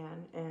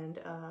Suzanne and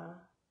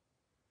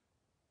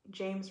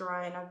James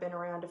Ryan. I've been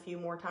around a few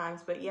more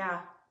times, but yeah,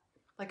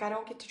 like I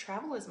don't get to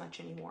travel as much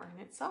anymore and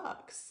it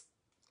sucks.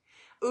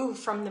 Ooh,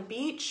 from the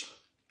beach,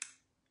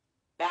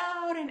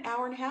 about an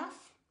hour and a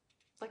half,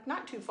 like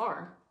not too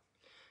far.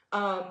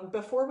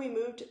 Before we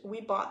moved,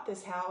 we bought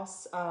this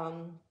house.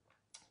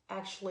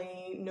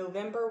 Actually,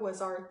 November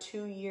was our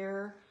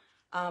 2-year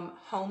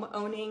home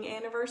owning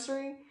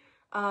anniversary.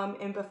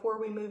 And before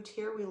we moved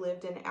here, we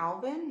lived in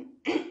Alvin,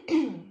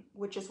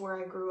 which is where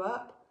I grew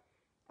up.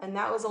 And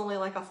that was only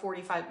like a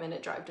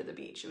 45-minute drive to the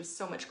beach. It was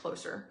so much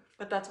closer.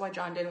 But that's why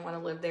John didn't want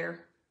to live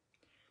there,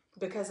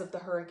 because of the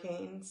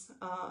hurricanes.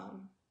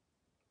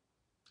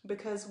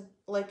 Because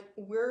like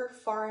we're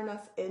far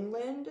enough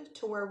inland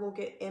to where we'll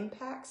get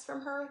impacts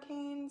from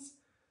hurricanes,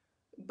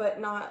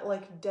 but not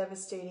like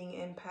devastating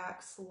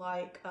impacts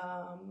like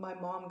my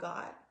mom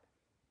got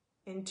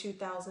in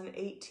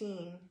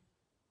 2018.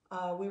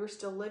 We were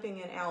still living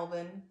in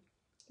Alvin.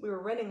 We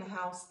were renting a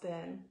house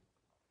then,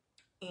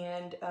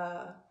 and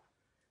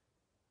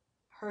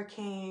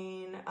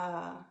Hurricane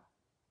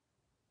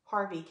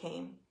Harvey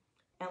came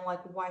and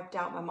like wiped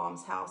out my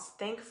mom's house.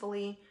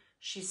 Thankfully,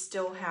 she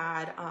still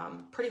had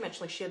pretty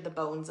much like she had the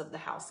bones of the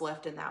house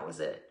left, and that was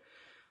it.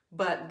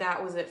 But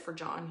that was it for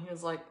John. He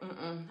was like,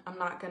 I'm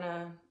not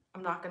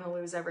gonna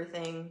lose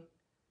everything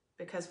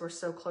because we're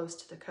so close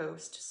to the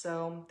coast.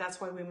 So that's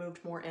why we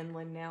moved more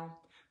inland now.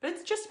 But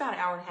it's just about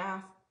an hour and a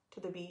half to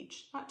the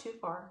beach, not too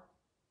far.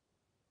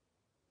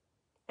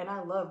 And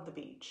I love the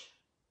beach.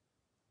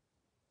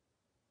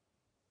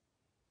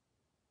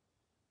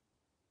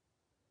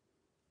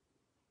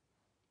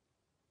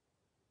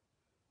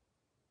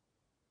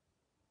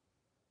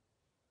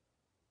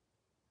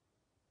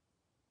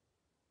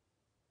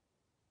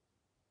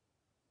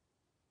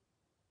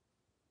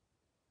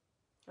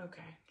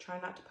 Okay, try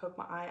not to poke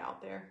my eye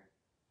out there.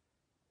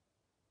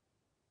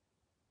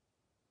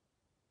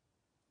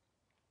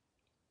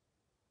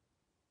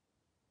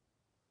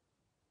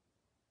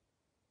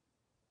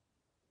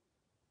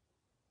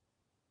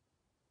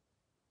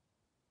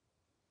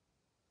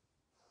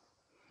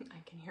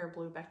 can hear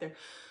blue back there.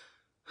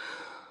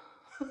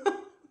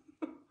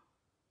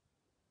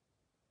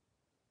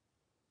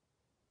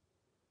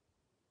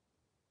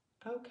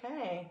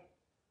 Okay.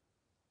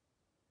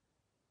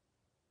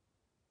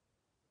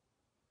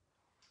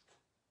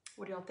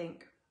 What do y'all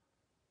think?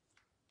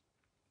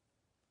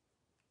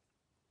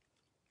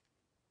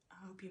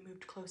 I hope you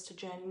moved close to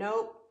Jen.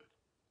 Nope.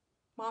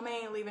 Mama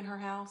ain't leaving her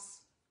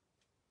house.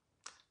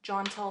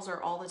 John tells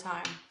her all the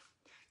time,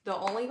 the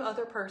only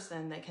other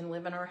person that can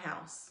live in our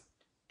house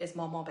is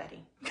Mama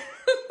Betty.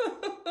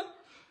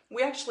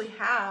 We actually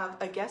have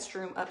a guest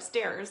room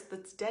upstairs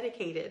that's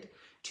dedicated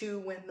to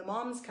when the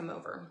moms come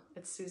over.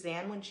 It's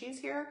Suzanne when she's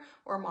here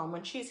or Mom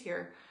when she's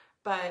here,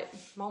 but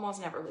Mama's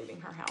never leaving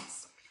her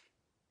house.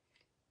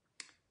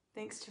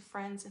 Thanks to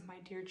friends and my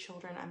dear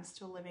children, I'm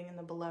still living in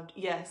the beloved.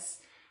 Yes,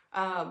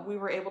 we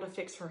were able to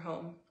fix her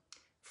home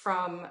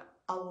from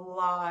a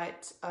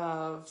lot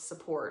of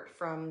support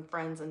from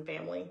friends and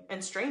family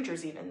and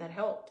strangers even that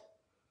helped.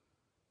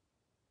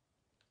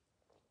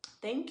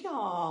 Thank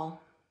y'all.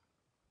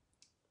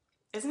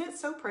 Isn't it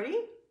so pretty?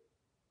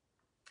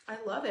 I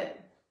love it.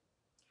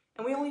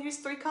 And we only use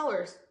 3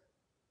 colors.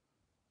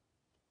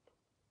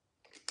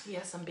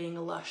 Yes, I'm being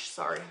a lush,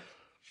 sorry.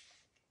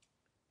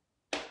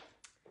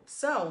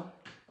 So,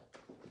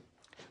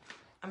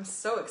 I'm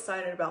so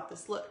excited about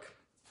this look.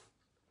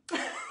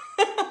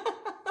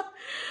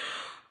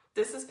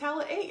 This is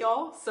palette 8,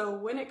 y'all. So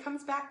when it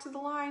comes back to the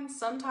line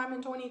sometime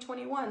in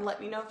 2021, let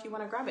me know if you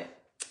want to grab it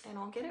and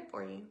I'll get it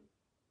for you.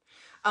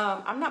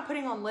 I'm not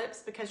putting on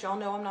lips because y'all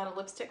know I'm not a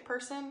lipstick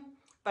person,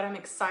 but I'm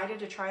excited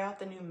to try out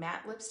the new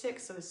matte lipstick.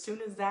 So as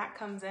soon as that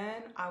comes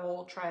in, I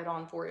will try it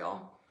on for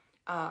y'all.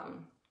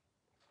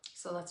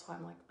 So that's why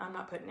I'm like, I'm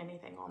not putting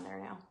anything on there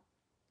now.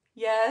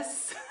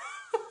 Yes.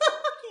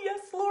 Yes,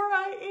 Laura,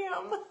 I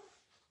am.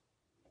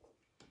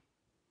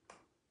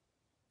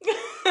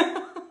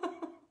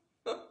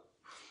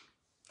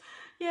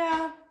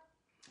 Yeah,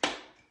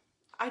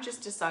 I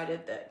just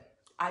decided that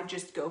I'd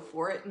just go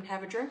for it and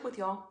have a drink with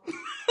y'all.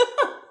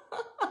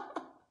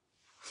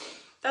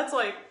 That's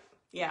like,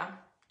 yeah,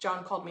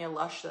 John called me a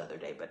lush the other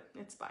day, but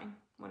it's fine,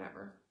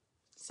 whatever.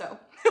 So,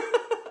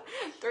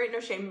 there ain't no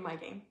shame in my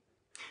game.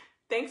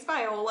 Thanks,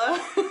 Viola.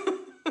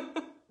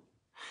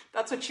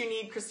 That's what you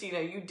need,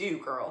 Christina. You do,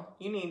 girl.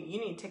 You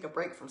need to take a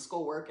break from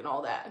schoolwork and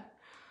all that.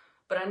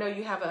 But I know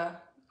you have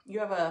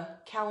a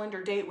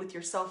calendar date with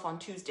yourself on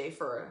Tuesday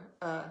for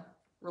a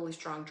really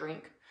strong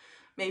drink.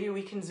 Maybe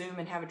we can Zoom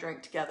and have a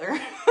drink together.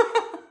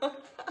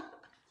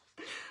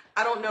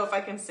 I don't know if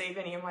I can save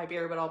any of my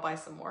beer, but I'll buy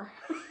some more.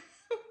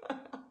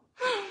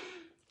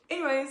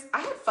 Anyways, I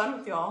had fun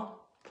with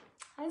y'all.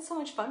 I had so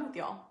much fun with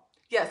y'all.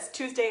 Yes,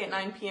 Tuesday at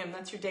 9 p.m.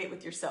 That's your date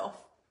with yourself.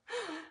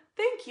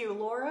 Thank you,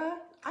 Laura.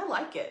 I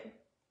like it.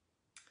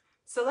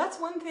 So that's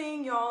one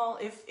thing, y'all.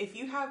 If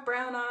you have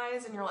brown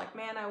eyes and you're like,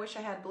 man, I wish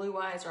I had blue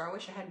eyes, or I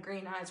wish I had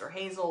green eyes, or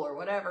hazel, or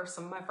whatever.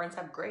 Some of my friends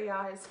have gray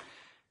eyes.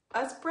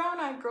 Us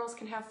brown-eyed girls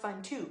can have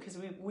fun too, because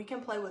we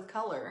can play with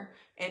color,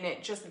 and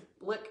it just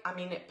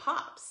it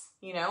pops,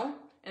 you know?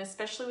 And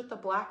especially with the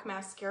black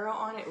mascara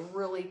on, it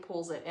really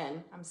pulls it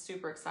in. I'm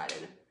super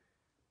excited.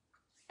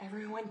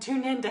 Everyone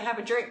tune in to have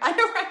a drink. I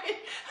know,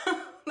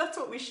 right? That's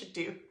what we should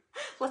do.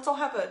 Let's all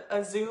have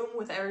a Zoom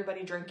with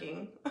everybody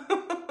drinking.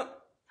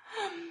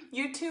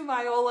 You too,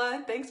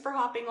 Viola. Thanks for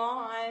hopping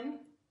on.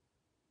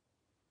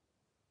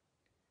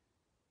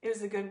 It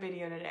was a good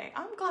video today.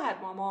 I'm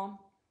glad, Mama.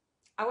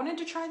 I wanted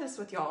to try this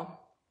with y'all.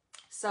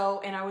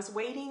 So, and I was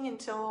waiting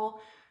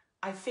until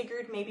I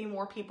figured maybe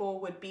more people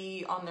would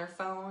be on their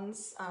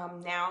phones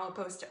now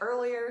opposed to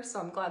earlier. So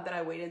I'm glad that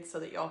I waited so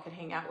that y'all could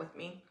hang out with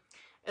me.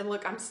 And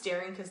look, I'm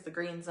staring because the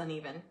green's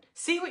uneven.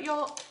 See what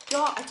y'all,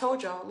 I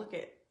told y'all, look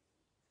it.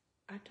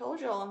 I told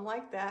y'all I'm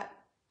like that.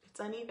 It's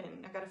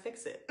uneven. I gotta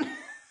fix it.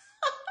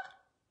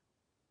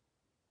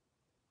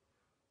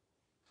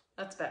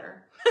 That's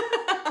better.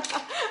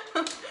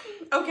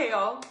 Okay,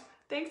 y'all.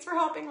 Thanks for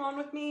hopping on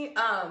with me.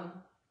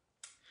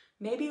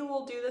 Maybe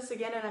we'll do this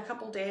again in a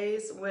couple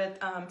days with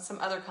some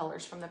other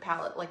colors from the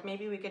palette. Like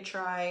maybe we could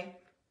try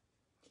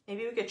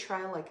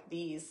like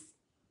these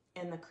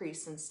in the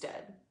crease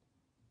instead.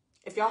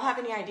 If y'all have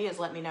any ideas,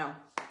 let me know.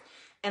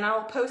 And I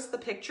will post the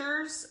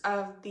pictures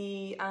of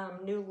the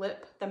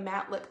the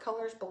matte lip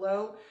colors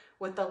below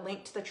with the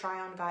link to the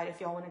try-on guide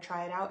if y'all want to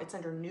try it out. It's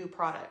under new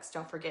products,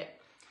 don't forget.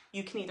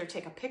 You can either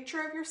take a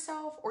picture of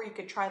yourself or you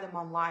could try them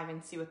on live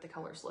and see what the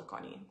colors look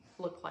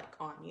like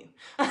on you.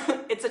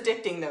 It's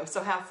addicting though,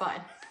 so have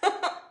fun.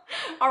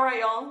 All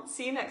right, y'all.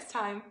 See you next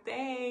time.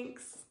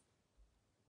 Thanks.